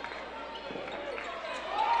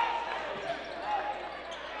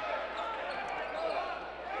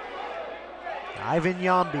 Ivan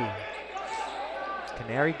Yambi.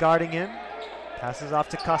 Canary guarding him. Passes off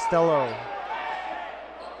to Costello.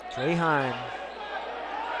 Draheim.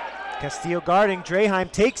 Castillo guarding.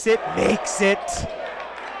 Draheim takes it, makes it.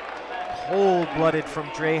 Cold-blooded from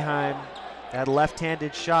Draheim. That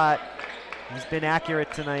left-handed shot. He's been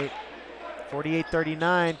accurate tonight.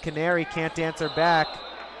 48-39. Canary can't answer back.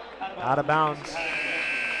 Out of bounds.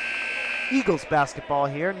 Eagles basketball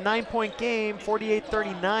here. 9-point game.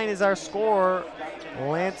 48-39 is our score.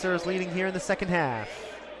 Lancers leading here in the second half.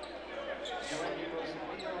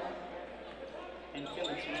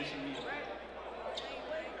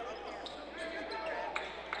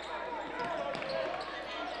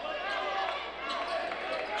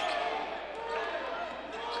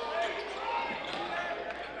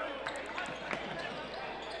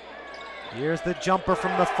 Here's the jumper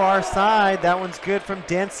from the far side. That one's good from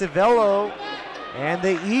Dan Civello. And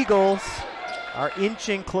the Eagles are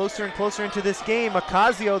inching closer and closer into this game.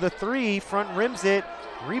 Ocasio, the 3, front rims it.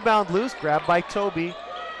 Rebound loose, grabbed by Toby.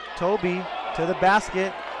 Toby to the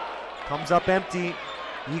basket. Comes up empty.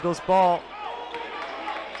 Eagles ball.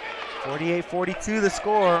 48-42 the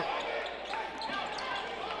score.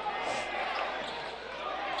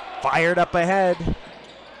 Fired up ahead.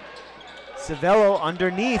 Civello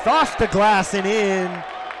underneath, off the glass and in.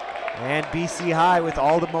 And BC High with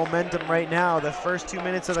all the momentum right now. The first 2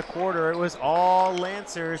 minutes of the quarter, it was all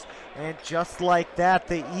Lancers. And just like that,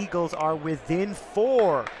 the Eagles are within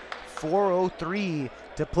 4. 4:03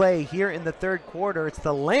 to play here in the third quarter. It's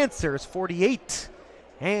the Lancers 48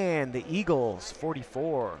 and the Eagles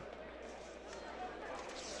 44.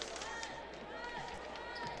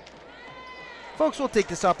 Folks, we'll take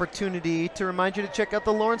this opportunity to remind you to check out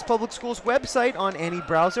the Lawrence Public Schools website on any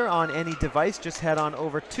browser, on any device. Just head on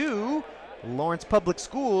over to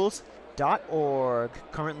lawrencepublicschools.org.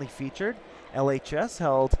 Currently featured, LHS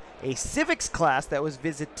held a civics class that was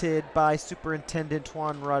visited by Superintendent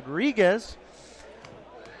Juan Rodriguez.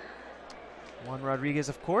 Juan Rodriguez,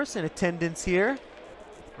 of course, in attendance here,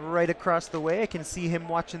 right across the way. I can see him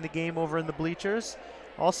watching the game over in the bleachers.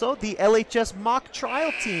 Also, the LHS mock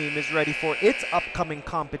trial team is ready for its upcoming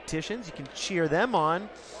competitions. You can cheer them on.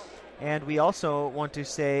 And we also want to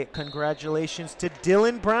say congratulations to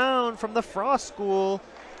Dylan Brown from the Frost School.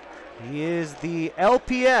 He is the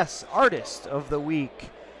LPS Artist of the Week.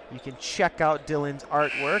 You can check out Dylan's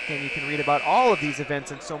artwork, and you can read about all of these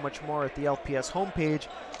events and so much more at the LPS homepage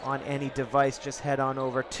on any device. Just head on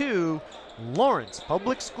over to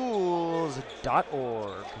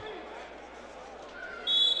lawrencepublicschools.org.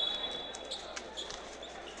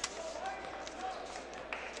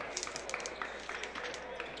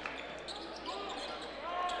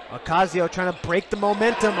 Ocasio trying to break the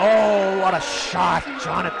momentum. Oh, what a shot.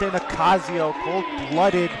 Jonathan Ocasio,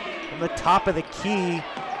 cold-blooded from the top of the key.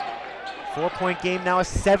 4-point game, now a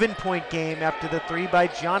 7-point game after the 3 by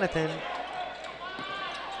Jonathan.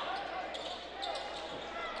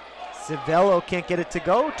 Civello can't get it to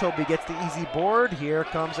go. Toby gets the easy board. Here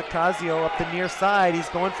comes Ocasio up the near side. He's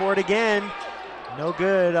going for it again. No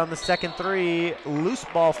good on the second 3. Loose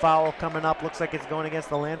ball foul coming up. Looks like it's going against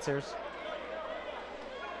the Lancers.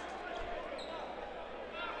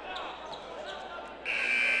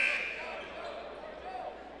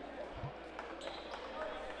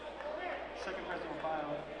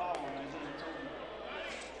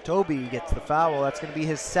 Toby gets the foul. That's going to be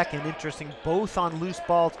his second. Interesting. Both on loose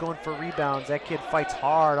balls going for rebounds. That kid fights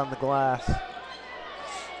hard on the glass.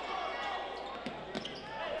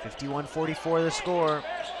 51-44 the score.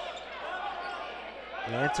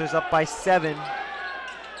 Lancers up by 7.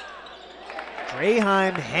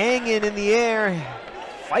 Draheim hanging in the air.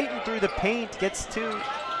 Fighting through the paint. Gets 2.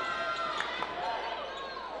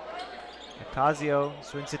 Ocasio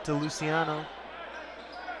swings it to Luciano.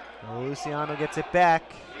 Luciano gets it back.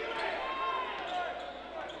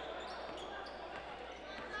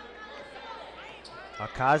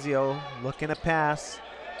 Ocasio looking to pass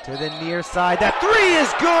to the near side. That 3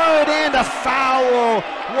 is good, and a foul.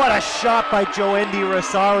 What a shot by Joendy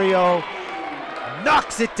Rosario.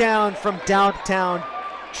 Knocks it down from downtown,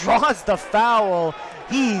 draws the foul.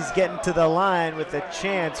 He's getting to the line with a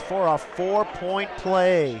chance for a 4-point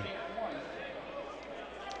play.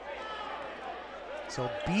 So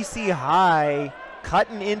BC High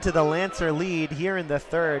cutting into the Lancer lead here in the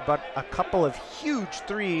third, but a couple of huge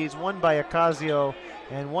threes, one by Ocasio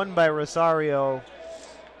and one by Rosario,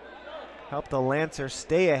 help the Lancer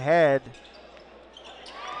stay ahead.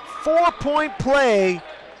 4-point play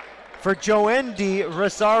for Joendy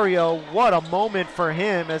Rosario. What a moment for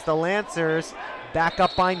him as the Lancers back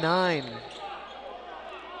up by 9.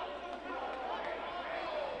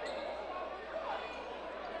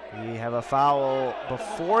 We have a foul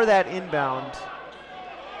before that inbound.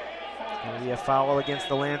 Going to be a foul against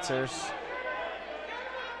the Lancers.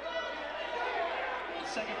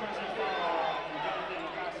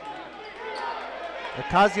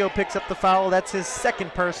 Ocasio picks up the foul. That's his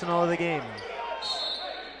second personal of the game.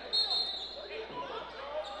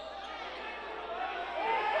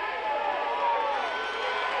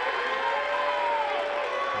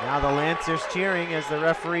 Now the Lancers cheering as the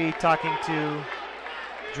referee talking to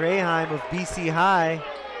Draheim of BC High.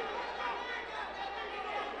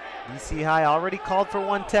 BC High already called for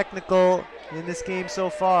 1 technical in this game so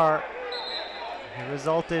far. It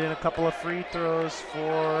resulted in a couple of free throws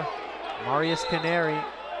for Marius Canary.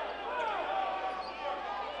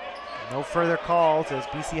 No further calls as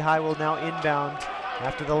BC High will now inbound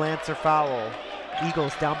after the Lancer foul.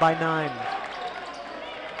 Eagles down by 9.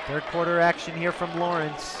 Third quarter action here from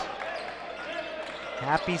Lawrence.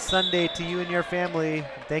 Happy Sunday to you and your family.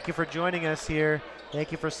 Thank you for joining us here.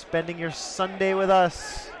 Thank you for spending your Sunday with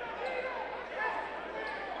us.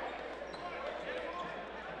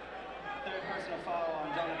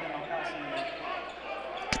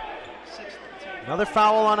 Another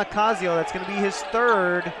foul on Ocasio. That's going to be his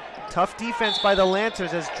third. Tough defense by the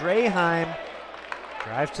Lancers as Draheim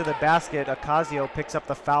drives to the basket. Ocasio picks up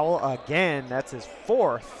the foul again. That's his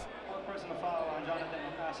 4th.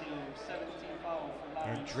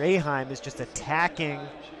 And Draheim is just attacking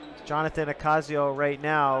Jonathan Ocasio right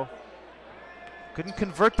now. Couldn't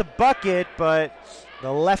convert the bucket, but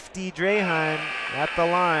the lefty Draheim at the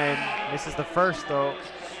line. Misses the first, though,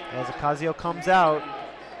 as Ocasio comes out.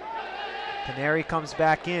 Canary comes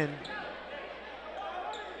back in.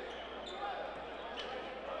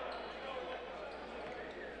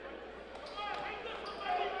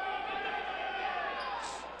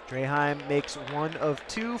 Draheim makes 1 of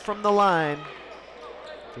 2 from the line.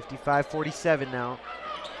 55-47 now.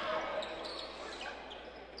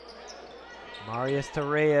 Marius to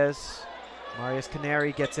Reyes. Marius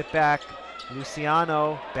Canary gets it back.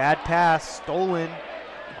 Luciano, bad pass, stolen.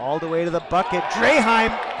 all the way to the bucket.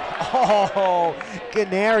 Draheim. Oh,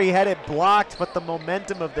 Canary had it blocked, but the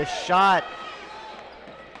momentum of the shot.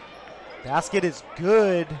 Basket is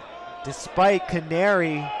good, despite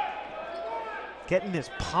Canary getting his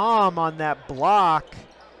palm on that block.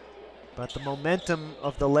 But the momentum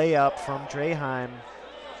of the layup from Draheim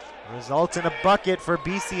results in a bucket for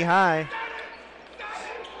BC High.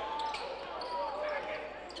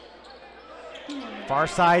 Far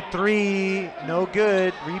side three, no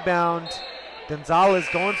good. Rebound. Gonzalez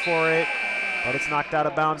going for it, but it's knocked out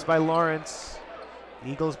of bounds by Lawrence.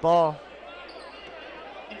 Eagles ball.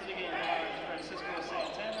 Into the game are Francisco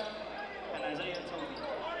Santana and Isaiah Toby.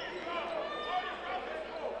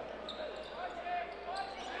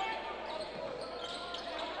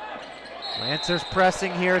 Lancers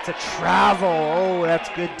pressing here. It's a travel. Oh, that's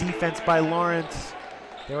good defense by Lawrence.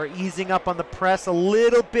 They were easing up on the press a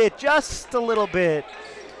little bit, just a little bit.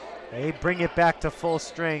 They bring it back to full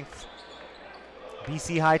strength.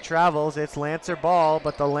 BC High travels. It's Lancer ball,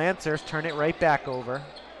 but the Lancers turn it right back over.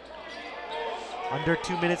 Under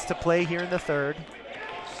 2 minutes to play here in the third.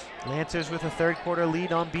 Lancers with a third quarter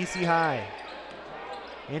lead on BC High.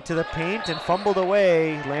 Into the paint and fumbled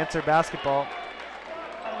away. Lancer basketball.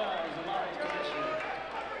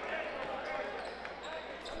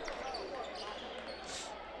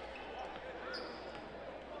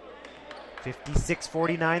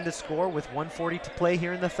 56-49 the score with 1:40 to play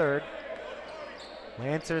here in the third.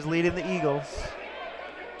 Lancers leading the Eagles.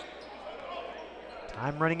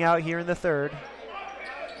 Time running out here in the third.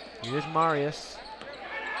 Here's Marius.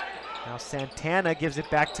 Now Santana gives it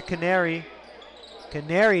back to Canary.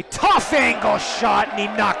 Canary, tough angle shot, and he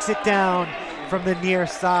knocks it down from the near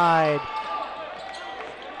side.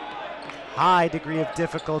 High degree of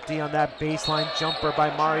difficulty on that baseline jumper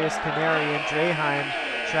by Marius Canary, and Draheim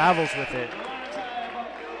travels with it.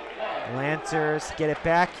 Lancers get it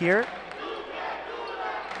back here.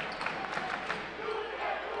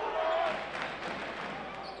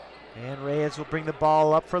 And Reyes will bring the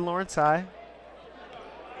ball up for Lawrence High.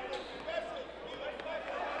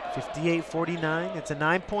 58-49. It's a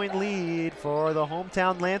 9-point lead for the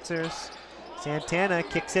hometown Lancers. Santana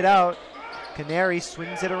kicks it out. Canary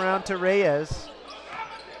swings it around to Reyes.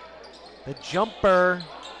 The jumper,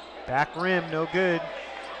 back rim, no good.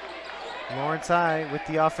 Lawrence High with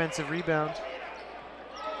the offensive rebound.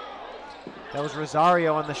 That was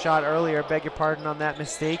Rosario on the shot earlier. Beg your pardon on that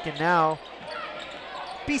mistake. And now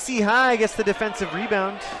BC High gets the defensive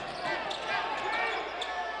rebound.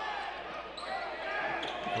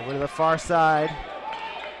 Over to the far side.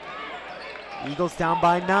 Eagles down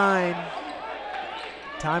by 9.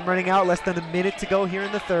 Time running out, less than a minute to go here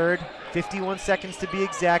in the third. 51 seconds to be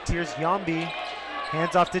exact. Here's Yambi.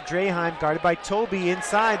 Hands off to Draheim, guarded by Toby.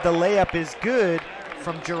 Inside, the layup is good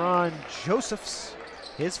from Jerron Josephs.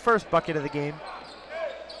 His first bucket of the game.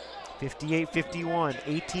 58-51,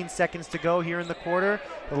 18 seconds to go here in the quarter.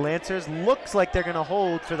 The Lancers looks like they're gonna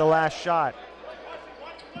hold for the last shot.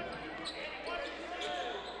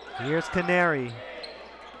 Here's Canary.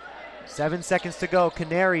 7 seconds to go.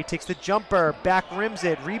 Canary takes the jumper, back rims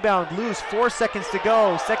it, rebound loose, 4 seconds to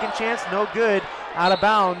go. Second chance, no good, out of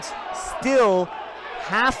bounds. Still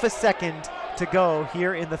half a second to go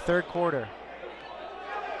here in the third quarter.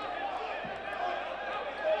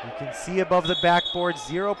 You can see above the backboard,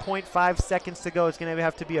 0.5 seconds to go. It's going to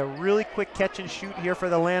have to be a really quick catch and shoot here for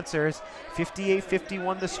the Lancers.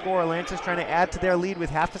 58-51 the score. Lancers trying to add to their lead with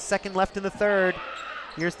half a second left in the third.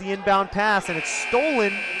 Here's the inbound pass, and it's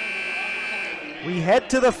stolen. We head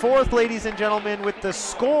to the fourth, ladies and gentlemen, with the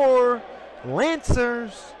score.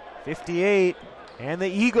 Lancers 58 and the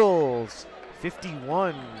Eagles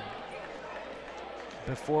 51.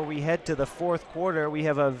 Before we head to the fourth quarter, we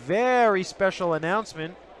have a very special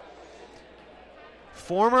announcement.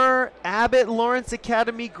 Former Abbott Lawrence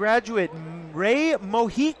Academy graduate Ray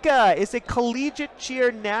Mojica is a collegiate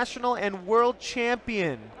cheer national and world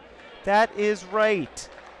champion. That is right.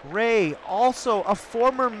 Ray, also a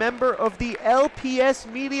former member of the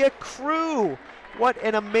LPS media crew. What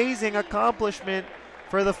an amazing accomplishment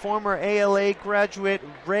for the former ALA graduate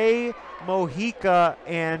Ray Mojica,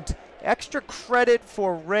 and extra credit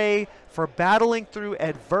for Ray for battling through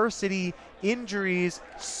adversity, injuries,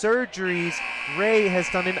 surgeries. Ray has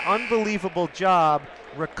done an unbelievable job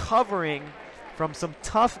recovering from some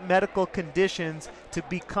tough medical conditions to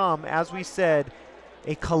become, as we said,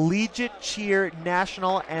 a collegiate cheer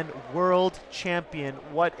national and world champion.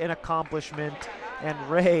 What an accomplishment. And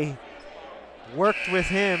Ray worked with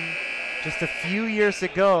him just a few years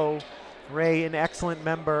ago. Ray, an excellent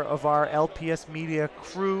member of our LPS media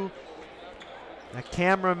crew, a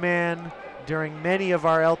cameraman, during many of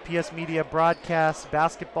our LPS media broadcasts,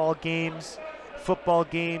 basketball games, football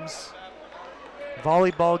games,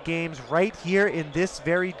 volleyball games, right here in this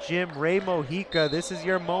very gym. Ray Mojica, this is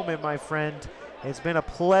your moment, my friend. It's been a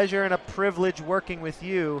pleasure and a privilege working with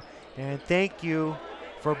you, and thank you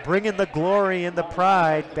for bringing the glory and the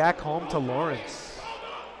pride back home to Lawrence.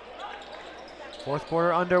 Fourth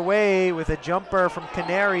quarter underway with a jumper from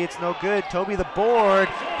Canary. It's no good. Toby the board.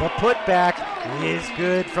 The putback is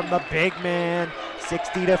good from the big man.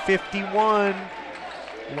 60-51.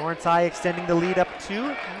 Lawrence High extending the lead up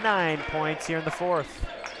to 9 points here in the fourth.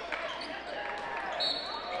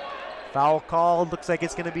 Foul called. Looks like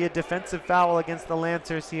it's going to be a defensive foul against the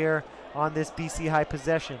Lancers here on this BC High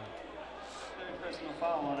possession. Personal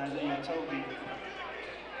foul on Isaiah Toby.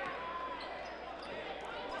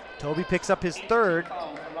 Toby picks up his third.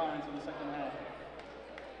 Foul for Lawrence in the second half.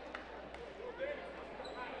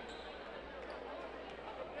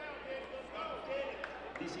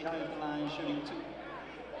 BC High at the line, shooting 2.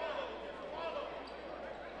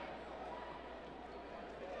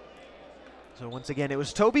 So once again, it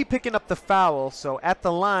was Toby picking up the foul. So at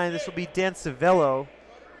the line, this will be Dan Civello,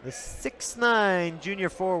 the 6'9" junior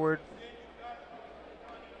forward.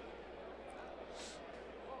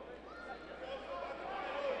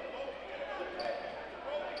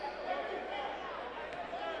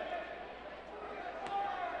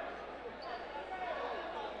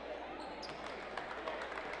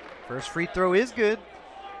 First free throw is good.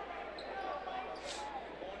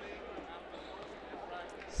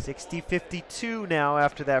 60-52 now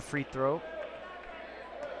after that free throw.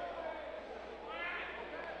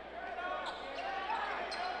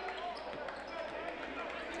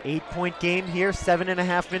 Eight-point game here,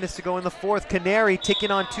 7.5 minutes to go in the fourth. Canary taking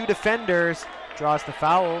on 2 defenders, draws the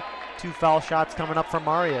foul. 2 foul shots coming up for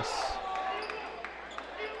Marius.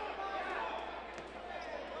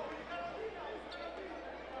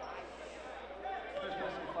 First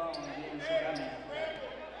personal foul on Ian Savannah.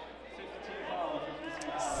 15 foul,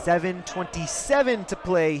 7:27 to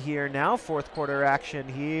play here now. Fourth quarter action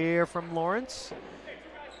here from Lawrence.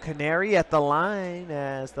 Canary at the line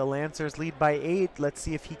as the Lancers lead by 8. Let's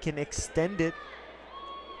see if he can extend it.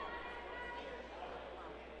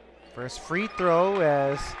 First free throw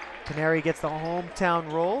as Canary gets the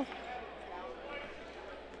hometown roll.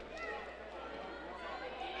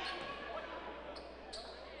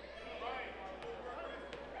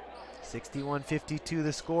 (61-52)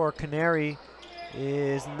 the score. Canary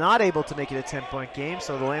is not able to make it a 10-point game,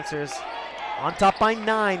 so the Lancers on top by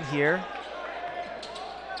 9 here.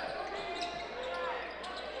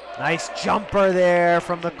 Nice jumper there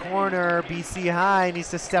from the corner. BC High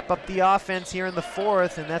needs to step up the offense here in the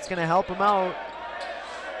fourth, and that's going to help him out.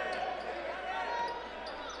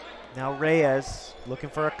 Now Reyes looking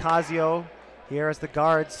for Ocasio here as the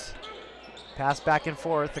guards pass back and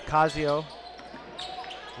forth. Ocasio,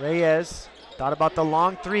 Reyes thought about the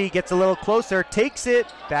long three, gets a little closer, takes it,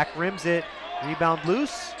 back rims it, rebound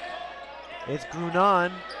loose. It's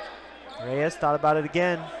Grunon. Reyes thought about it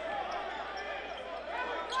again.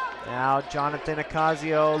 Now Jonathan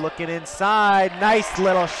Ocasio looking inside. Nice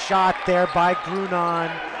little shot there by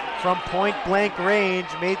Grunon from point blank range.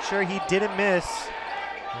 Made sure he didn't miss.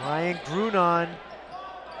 Ryan Grunon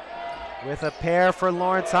with a pair for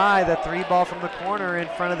Lawrence High. The 3 ball from the corner in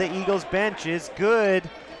front of the Eagles bench is good.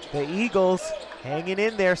 The Eagles hanging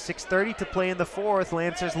in there. 6:30 to play in the fourth.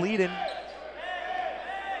 Lancers leading.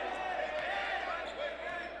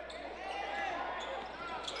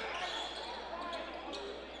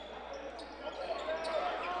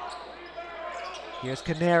 Here's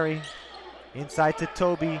Canary, inside to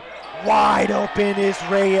Toby. Wide open is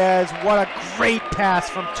Reyes. What a great pass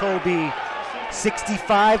from Toby.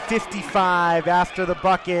 65-55 after the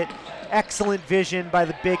bucket. Excellent vision by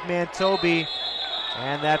the big man Toby.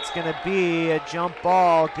 And that's gonna be a jump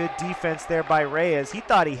ball. Good defense there by Reyes. He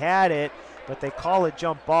thought he had it, but they call it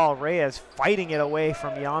jump ball. Reyes fighting it away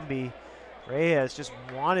from Yambi. Reyes just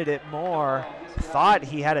wanted it more. Thought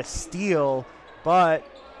he had a steal, but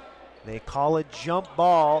they call it jump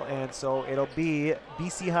ball, and so it'll be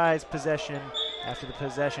BC High's possession after the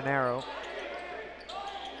possession arrow.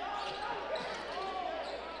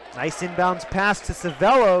 Nice inbounds pass to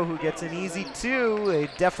Civello, who gets an easy 2. They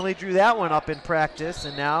definitely drew that one up in practice,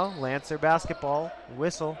 and now Lancer basketball,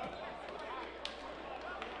 whistle.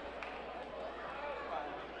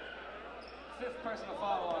 Fifth personal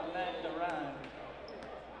foul on Matt Duran.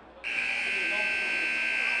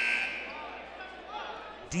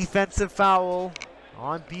 Defensive foul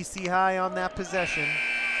on BC High on that possession.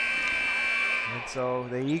 And so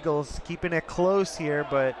the Eagles keeping it close here,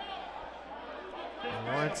 but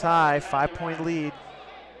Lawrence High, 5-point lead.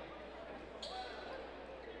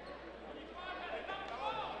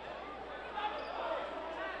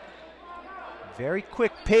 Very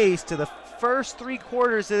quick pace to the first 3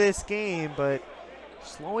 quarters of this game, but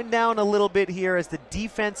slowing down a little bit here as the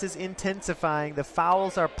defense is intensifying. The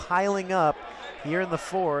fouls are piling up here in the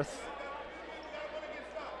fourth.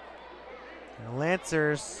 The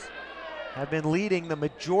Lancers have been leading the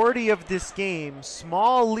majority of this game.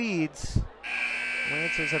 Small leads.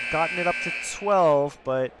 Lancers have gotten it up to 12,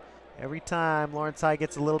 but every time Lawrence High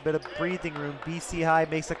gets a little bit of breathing room, BC High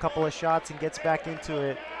makes a couple of shots and gets back into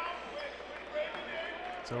it.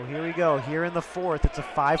 So here we go, here in the fourth. It's a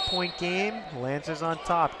 5-point game. Lancers on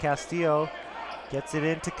top. Castillo gets it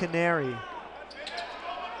into Canary.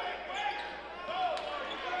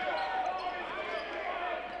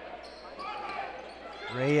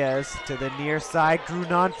 Reyes to the near side.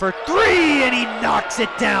 Grunon for 3, and he knocks it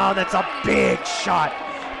down. That's a big shot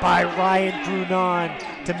by Ryan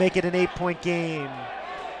Grunon to make it an 8-point game.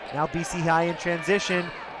 Now BC High in transition.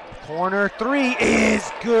 Corner 3 is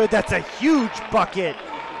good. That's a huge bucket.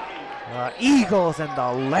 Eagles and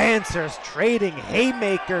the Lancers trading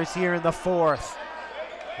haymakers here in the fourth.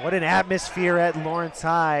 What an atmosphere at Lawrence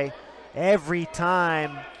High. Every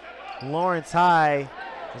time Lawrence High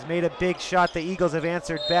has made a big shot, the Eagles have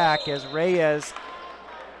answered back as Reyes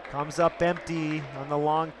comes up empty on the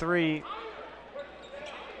long 3.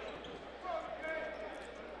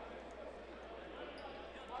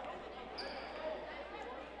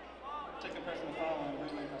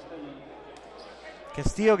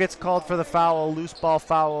 Castillo gets called for the foul, loose ball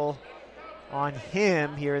foul on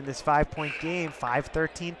him here in this 5-point game.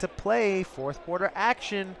 5:13 to play, fourth quarter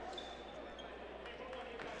action.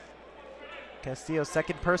 Castillo,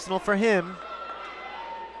 second personal for him.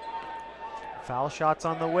 Foul shots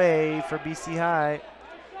on the way for BC High.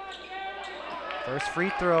 First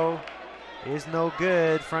free throw is no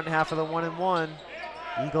good. Front half of the 1-and-1.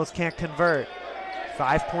 Eagles can't convert.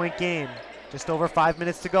 5-point game. Just over 5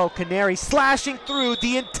 minutes to go. Canary slashing through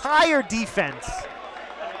the entire defense.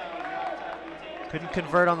 Couldn't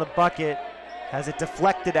convert on the bucket. Has it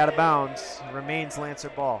deflected out of bounds. Remains Lancer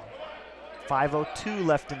ball. 5:02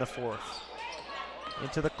 left in the fourth.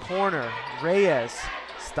 Into the corner. Reyes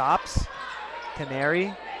stops.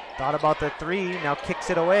 Canary thought about the 3. Now kicks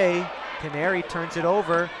it away. Canary turns it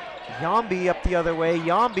over. Yambi up the other way.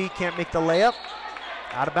 Yambi can't make the layup.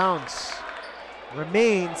 Out of bounds.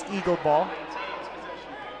 Remains Eagle ball.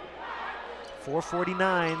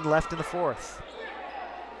 4:49 left in the fourth.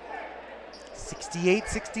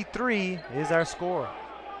 68-63 is our score.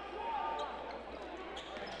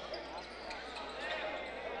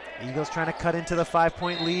 Eagles trying to cut into the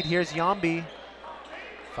 5-point lead. Here's Yambi.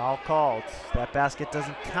 Foul called. That basket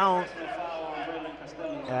doesn't count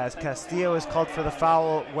as Castillo is called for the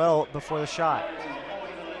foul well before the shot.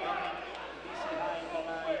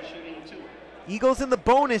 Eagles in the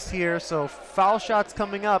bonus here, so foul shots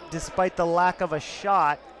coming up despite the lack of a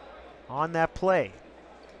shot on that play.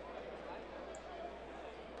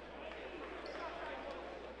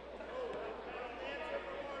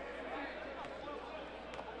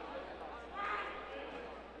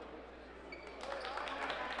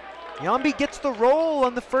 Yambi gets the roll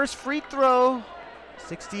on the first free throw.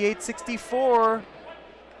 68-64.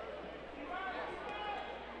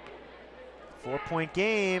 4-point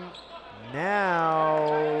game.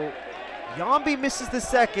 Now, Yambi misses the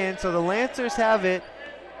second, so the Lancers have it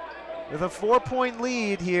with a 4-point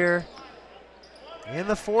lead here in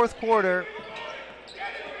the fourth quarter.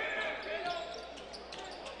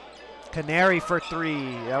 Canary for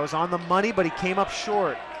 3. That was on the money, but he came up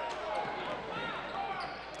short.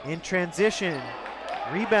 In transition,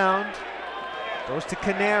 rebound, goes to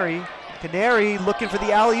Canary. Canary looking for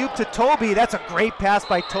the alley-oop to Toby. That's a great pass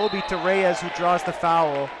by Toby to Reyes, who draws the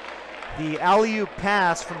foul. The alley-oop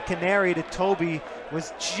pass from Canary to Toby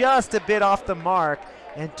was just a bit off the mark,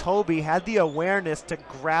 and Toby had the awareness to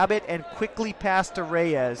grab it and quickly pass to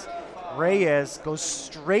Reyes. Reyes goes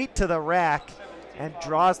straight to the rack and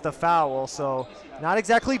draws the foul. So not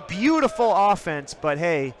exactly beautiful offense, but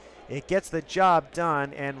hey, it gets the job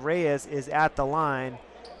done, and Reyes is at the line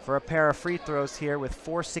for a pair of free throws here with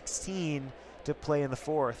 4:16 to play in the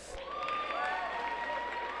fourth.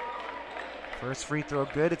 First free throw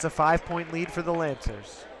good. It's a 5-point lead for the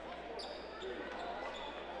Lancers.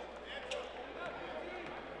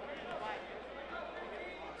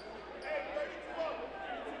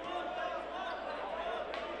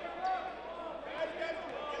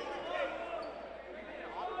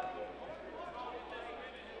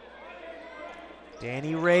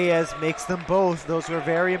 Danny Reyes makes them both. Those were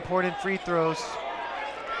very important free throws.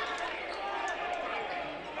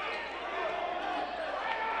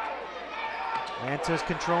 Lancers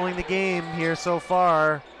controlling the game here so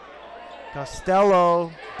far.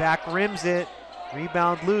 Costello back rims it.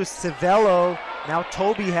 Rebound loose. Civello. Now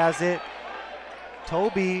Toby has it.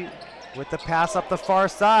 Toby with the pass up the far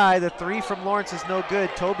side. The three from Lawrence is no good.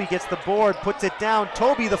 Toby gets the board, puts it down.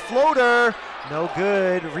 Toby, the floater. No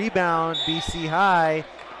good. Rebound, BC High.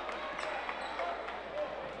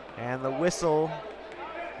 And the whistle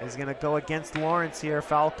is going to go against Lawrence here.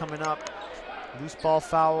 Foul coming up. Loose ball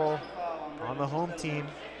foul on the home team.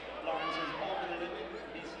 Lawrence is over the limit.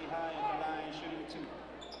 BC High at the line shooting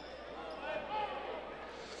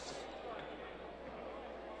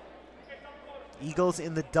 2. Eagles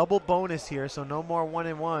in the double bonus here, so no more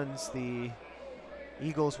 1-and-1s. The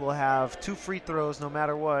Eagles will have 2 free throws no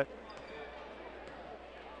matter what.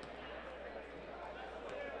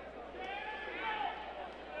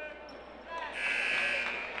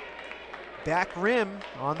 Back rim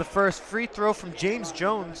on the first free throw from James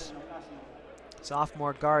Jones.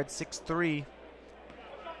 Sophomore guard, 6'3".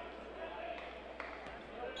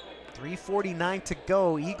 3:49 to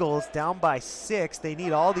go. Eagles down by 6. They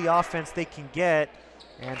need all the offense they can get.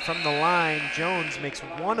 And from the line, Jones makes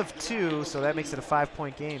 1 of 2, so that makes it a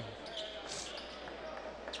 5-point game.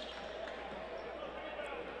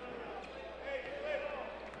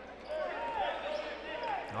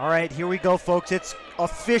 All right, here we go, folks. It's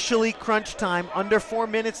officially crunch time. Under 4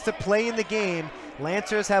 minutes to play in the game.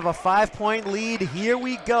 Lancers have a 5-point lead. Here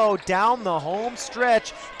we go, down the home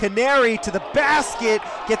stretch. Canary to the basket,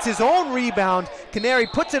 gets his own rebound. Canary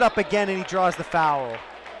puts it up again, and he draws the foul.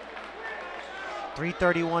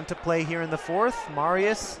 3:31 to play here in the fourth.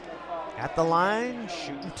 Marius at the line,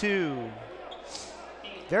 shooting 2.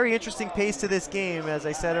 Very interesting pace to this game, as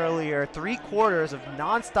I said earlier. 3 quarters of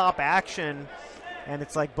nonstop action. And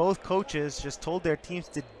it's like both coaches just told their teams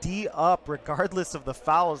to D up regardless of the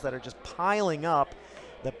fouls that are just piling up.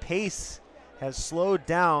 The pace has slowed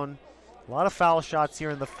down. A lot of foul shots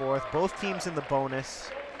here in the fourth. Both teams in the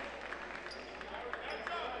bonus.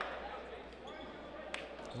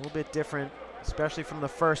 A little bit different, especially from the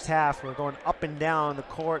first half. We're going up and down the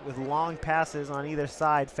court with long passes on either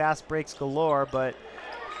side. Fast breaks galore, but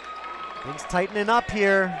things tightening up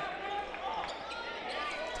here.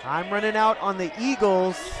 Time running out on the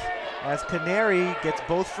Eagles as Canary gets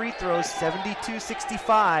both free throws,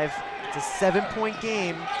 72-65. It's a 7-point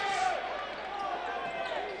game.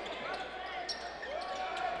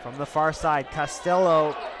 From the far side,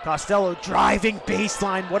 Costello driving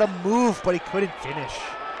baseline. What a move, but he couldn't finish.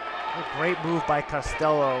 A great move by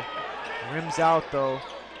Costello. Rims out though.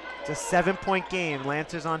 It's a 7-point game.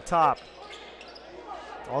 Lancers on top.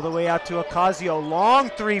 All the way out to Ocasio. Long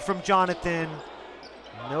 3 from Jonathan.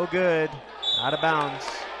 No good. Out of bounds.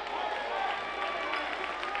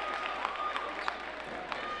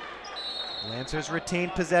 Lancers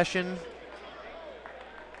retain possession.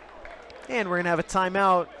 And we're going to have a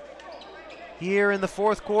timeout here in the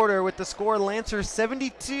fourth quarter with the score Lancers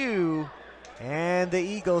 72 and the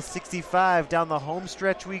Eagles 65. Down the home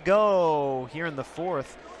stretch we go here in the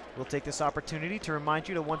fourth. We'll take this opportunity to remind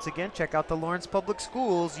you to once again check out the Lawrence Public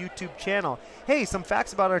Schools YouTube channel. Hey, some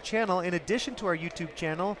facts about our channel. In addition to our YouTube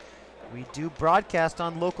channel, we do broadcast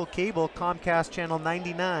on local cable, Comcast Channel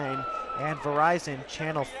 99 and Verizon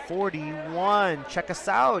Channel 41. Check us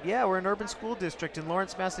out. Yeah, we're an urban school district in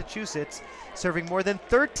Lawrence, Massachusetts, serving more than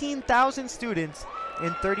 13,000 students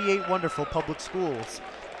in 38 wonderful public schools.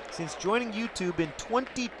 Since joining YouTube in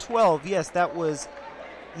 2012, yes, that was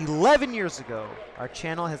 11 years ago, our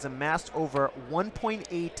channel has amassed over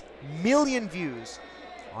 1.8 million views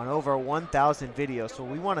on over 1,000 videos. So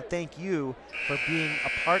we want to thank you for being a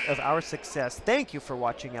part of our success. Thank you for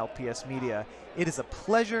watching LPS Media. It is a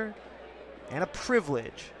pleasure and a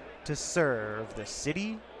privilege to serve the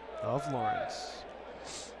city of Lawrence.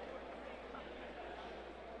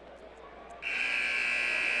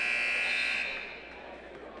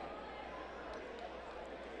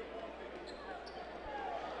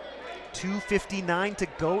 .259 to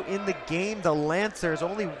go in the game. The Lancers,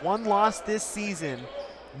 only 1 loss this season.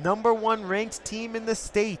 #1 ranked team in the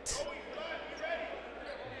state.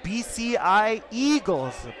 BCI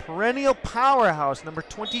Eagles, a perennial powerhouse, number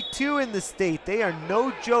 22 in the state. They are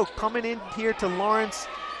no joke, coming in here to Lawrence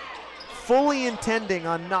fully intending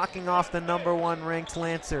on knocking off the #1 ranked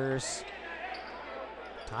Lancers.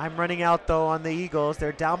 Time running out though on the Eagles.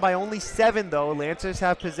 They're down by only 7 though. Lancers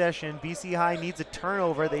have possession. BC High needs a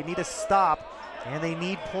turnover. They need a stop and they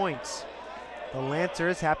need points. The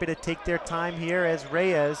Lancers happy to take their time here as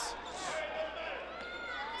Reyes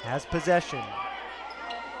has possession.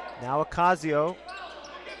 Now Ocasio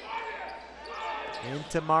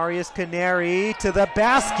into Marius Canary to the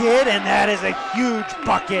basket, and that is a huge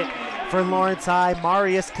bucket for Lawrence High.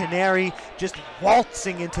 Marius Canary just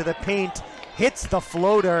waltzing into the paint. Hits the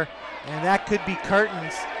floater, And that could be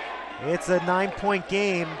curtains. It's a 9-point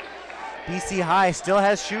game. BC High still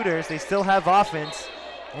has shooters. They still have offense.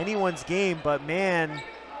 Anyone's game, but man,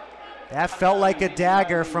 that felt like a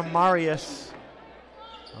dagger from Marius.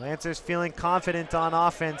 Lancers feeling confident on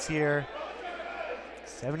offense here.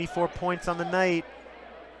 74 points on the night.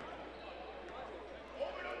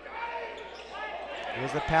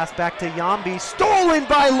 Here's the pass back to Yambi. Stolen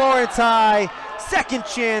by Lawrence High. Second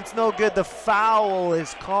chance, no good. The foul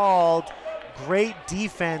is called. Great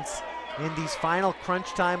defense in these final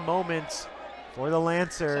crunch time moments for the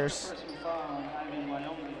Lancers.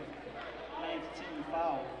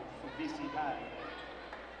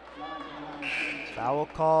 Foul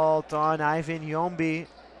called on Ivan Yombi,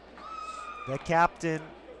 the captain.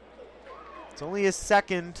 It's only his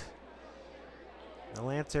second. The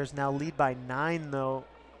Lancers now lead by 9 though.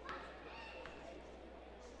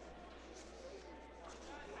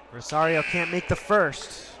 Rosario can't make the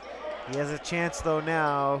first. He has a chance though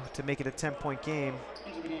now to make it a 10-point game.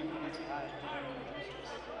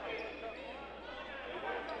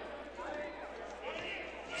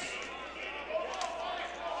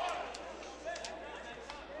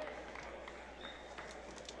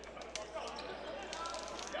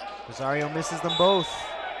 Rosario misses them both.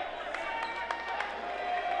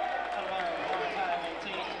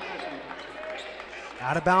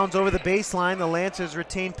 Out of bounds over the baseline, the Lancers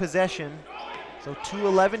retain possession. So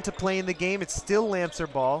 2:11 to play in the game. It's still Lancer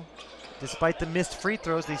ball. Despite the missed free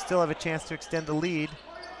throws, they still have a chance to extend the lead.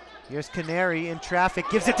 Here's Canary in traffic,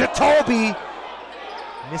 gives it to Toby.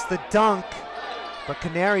 Missed the dunk, but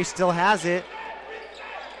Canary still has it.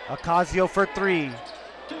 Ocasio for 3.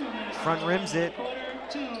 Front rims it.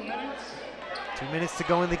 2 minutes to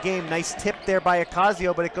go in the game. Nice tip there by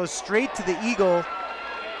Ocasio, but it goes straight to the Eagle.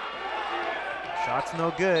 Shot's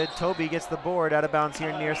no good. Toby gets the board. Out of bounds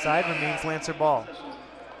here near side. Remains Lancer ball.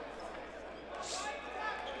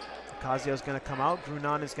 Ocasio's going to come out.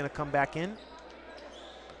 Grunon is going to come back in.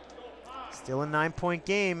 Still a 9-point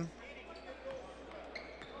game.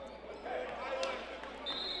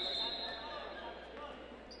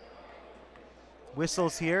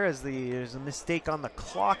 Whistles here as there's a mistake on the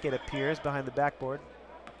clock, it appears, behind the backboard.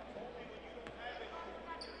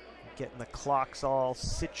 Getting the clocks all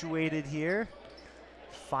situated here.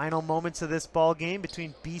 Final moments of this ball game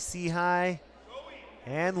between BC High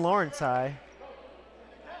and Lawrence High.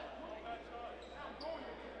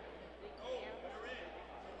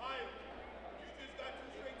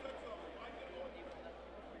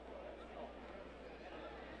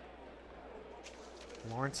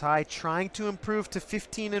 Lawrence High trying to improve to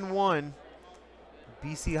 15-1.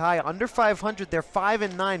 BC High under 500. They're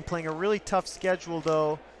 5-9, playing a really tough schedule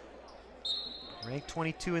though. Ranked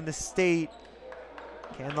 22 in the state.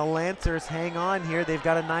 Can the Lancers hang on here? They've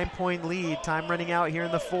got a 9-point lead. Time running out here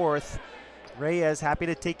in the fourth. Reyes happy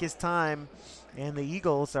to take his time. And the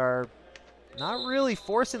Eagles are not really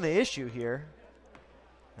forcing the issue here.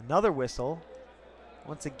 Another whistle.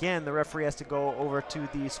 Once again, the referee has to go over to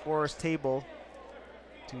the scorer's table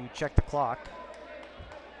to check the clock.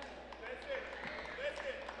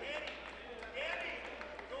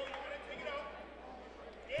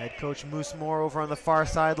 Head coach Moose Moore over on the far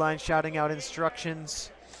sideline shouting out instructions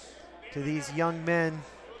to these young men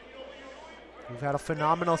who've had a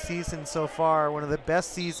phenomenal season so far, one of the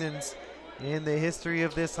best seasons in the history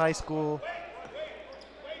of this high school.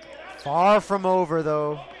 Far from over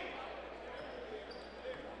though.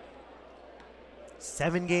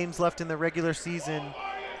 7 games left in the regular season,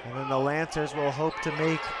 and then the Lancers will hope to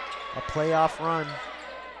make a playoff run.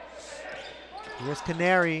 Here's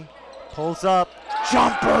Canary, pulls up,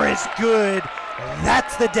 jumper is good.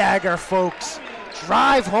 That's the dagger, folks.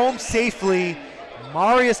 Drive home safely.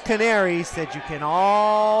 Marius Canary said you can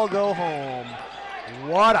all go home.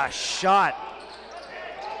 What a shot.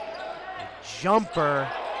 Jumper,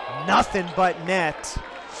 nothing but net.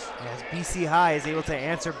 As BC High is able to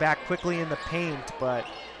answer back quickly in the paint, but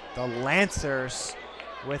the Lancers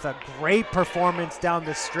with a great performance down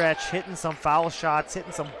the stretch, hitting some foul shots,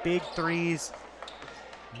 hitting some big threes.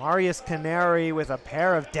 Marius Canary with a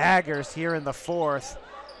pair of daggers here in the fourth.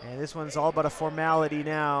 And this one's all but a formality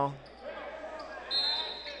now.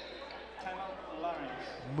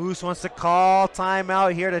 Moose wants to call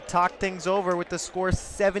timeout here to talk things over with the score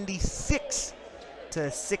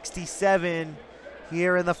 76-67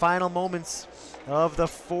 here in the final moments of the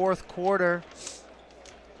fourth quarter.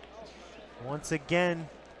 Once again,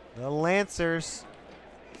 the Lancers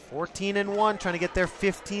 14-1, trying to get their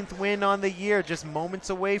 15th win on the year, just moments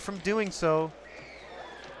away from doing so.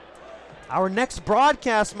 Our next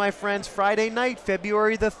broadcast, my friends, Friday night,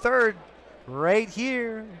 February the 3rd, right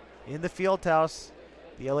here in the Fieldhouse.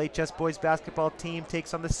 The LHS boys basketball team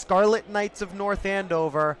takes on the Scarlet Knights of North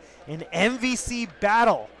Andover, an MVC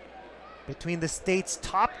battle between the state's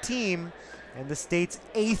top team and the state's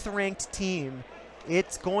 8th ranked team.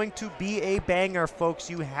 It's going to be a banger,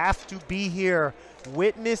 folks. You have to be here.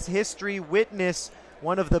 Witness history, witness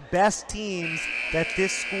one of the best teams that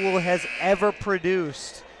this school has ever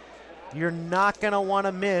produced. You're not going to want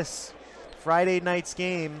to miss Friday night's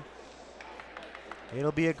game.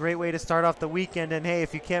 It'll be a great way to start off the weekend. And hey,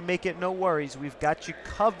 if you can't make it, no worries. We've got you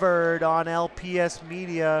covered on LPS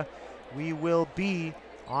Media. We will be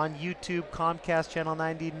on YouTube, Comcast Channel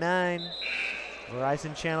 99,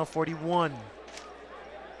 Verizon Channel 41.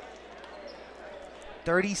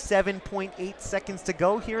 37.8 seconds to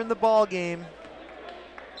go here in the ball game.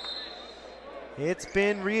 It's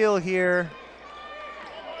been real here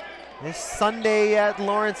this Sunday at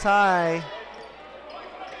Lawrence High.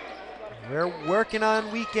 We're working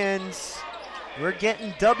on weekends. We're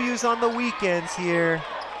getting W's on the weekends here.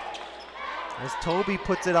 As Toby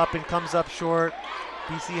puts it up and comes up short.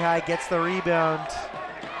 BC High gets the rebound.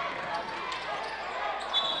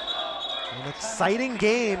 An exciting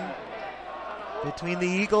game between the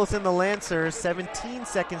Eagles and the Lancers. 17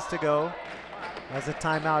 seconds to go as a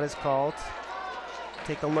timeout is called.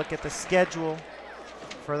 Take a look at the schedule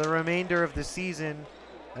for the remainder of the season.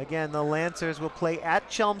 Again, the Lancers will play at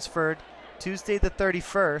Chelmsford Tuesday the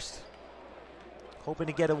 31st, hoping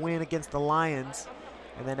to get a win against the Lions.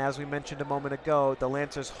 And then, as we mentioned a moment ago, the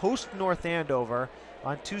Lancers host North Andover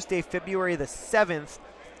on Tuesday, February the 7th.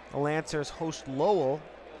 The Lancers host Lowell.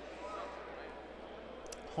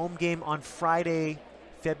 Home game on Friday,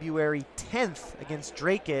 February 10th against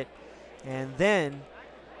Drake. And then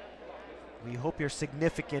we hope your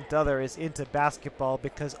significant other is into basketball,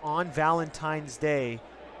 because on Valentine's Day,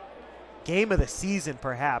 game of the season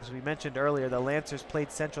perhaps, we mentioned earlier the Lancers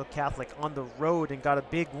played Central Catholic on the road and got a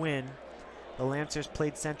big win. The Lancers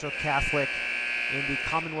played Central Catholic in the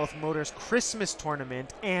Commonwealth Motors Christmas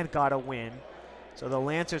tournament and got a win. So the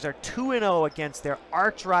Lancers are 2-0 against their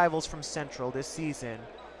arch rivals from Central this season.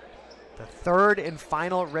 The third and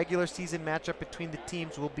final regular season matchup between the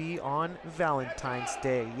teams will be on Valentine's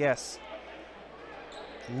Day. Yes,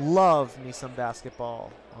 love me some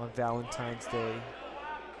basketball on Valentine's Day.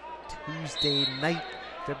 Tuesday night,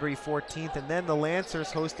 February 14th, and then the Lancers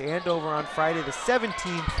host Andover on Friday the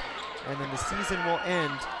 17th, and then the season will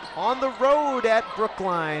end on the road at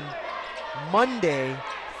Brookline Monday,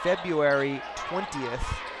 February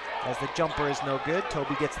 20th. As the jumper is no good,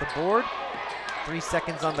 Toby gets the board. 3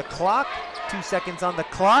 seconds on the clock, 2 seconds on the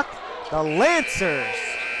clock. The Lancers,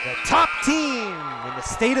 the top team in the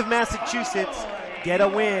state of Massachusetts, get a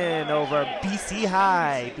win over BC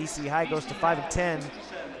High. BC High goes to 5-10,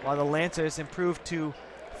 while the Lancers improve to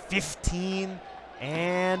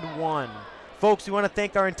 15-1. Folks, we want to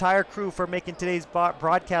thank our entire crew for making today's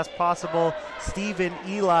broadcast possible. Stephen,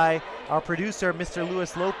 Eli, our producer, Mr.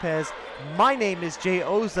 Luis Lopez. My name is Jay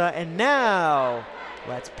Oza, and now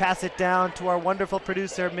let's pass it down to our wonderful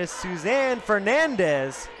producer, Miss Suzanne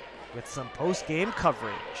Fernandez, with some post-game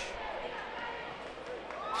coverage.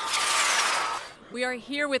 We are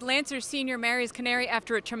here with Lancers senior Marius Canary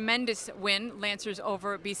after a tremendous win, Lancers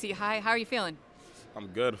over BC High. How are you feeling? I'm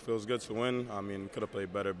good. Feels good to win. I mean, could have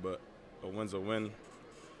played better, but a win's a win.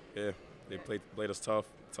 Yeah, they played us tough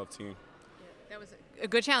team. That was a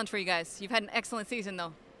good challenge for you guys. You've had an excellent season,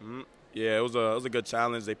 though. Yeah, it was a good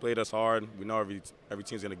challenge. They played us hard. We know every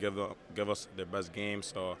team's going to give us their best game,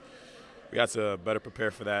 so we got to better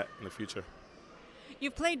prepare for that in the future.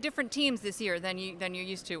 You've played different teams this year than you're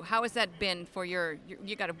used to. How has that been for you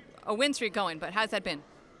got a win streak going, but how's that been?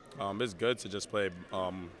 It's good to just play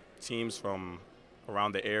teams from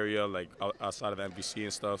around the area, like outside of the MVC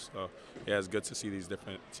and stuff. So, yeah, it's good to see these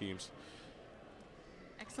different teams.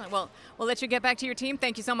 Excellent. Well, we'll let you get back to your team.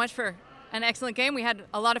 Thank you so much for an excellent game. We had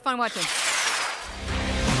a lot of fun watching.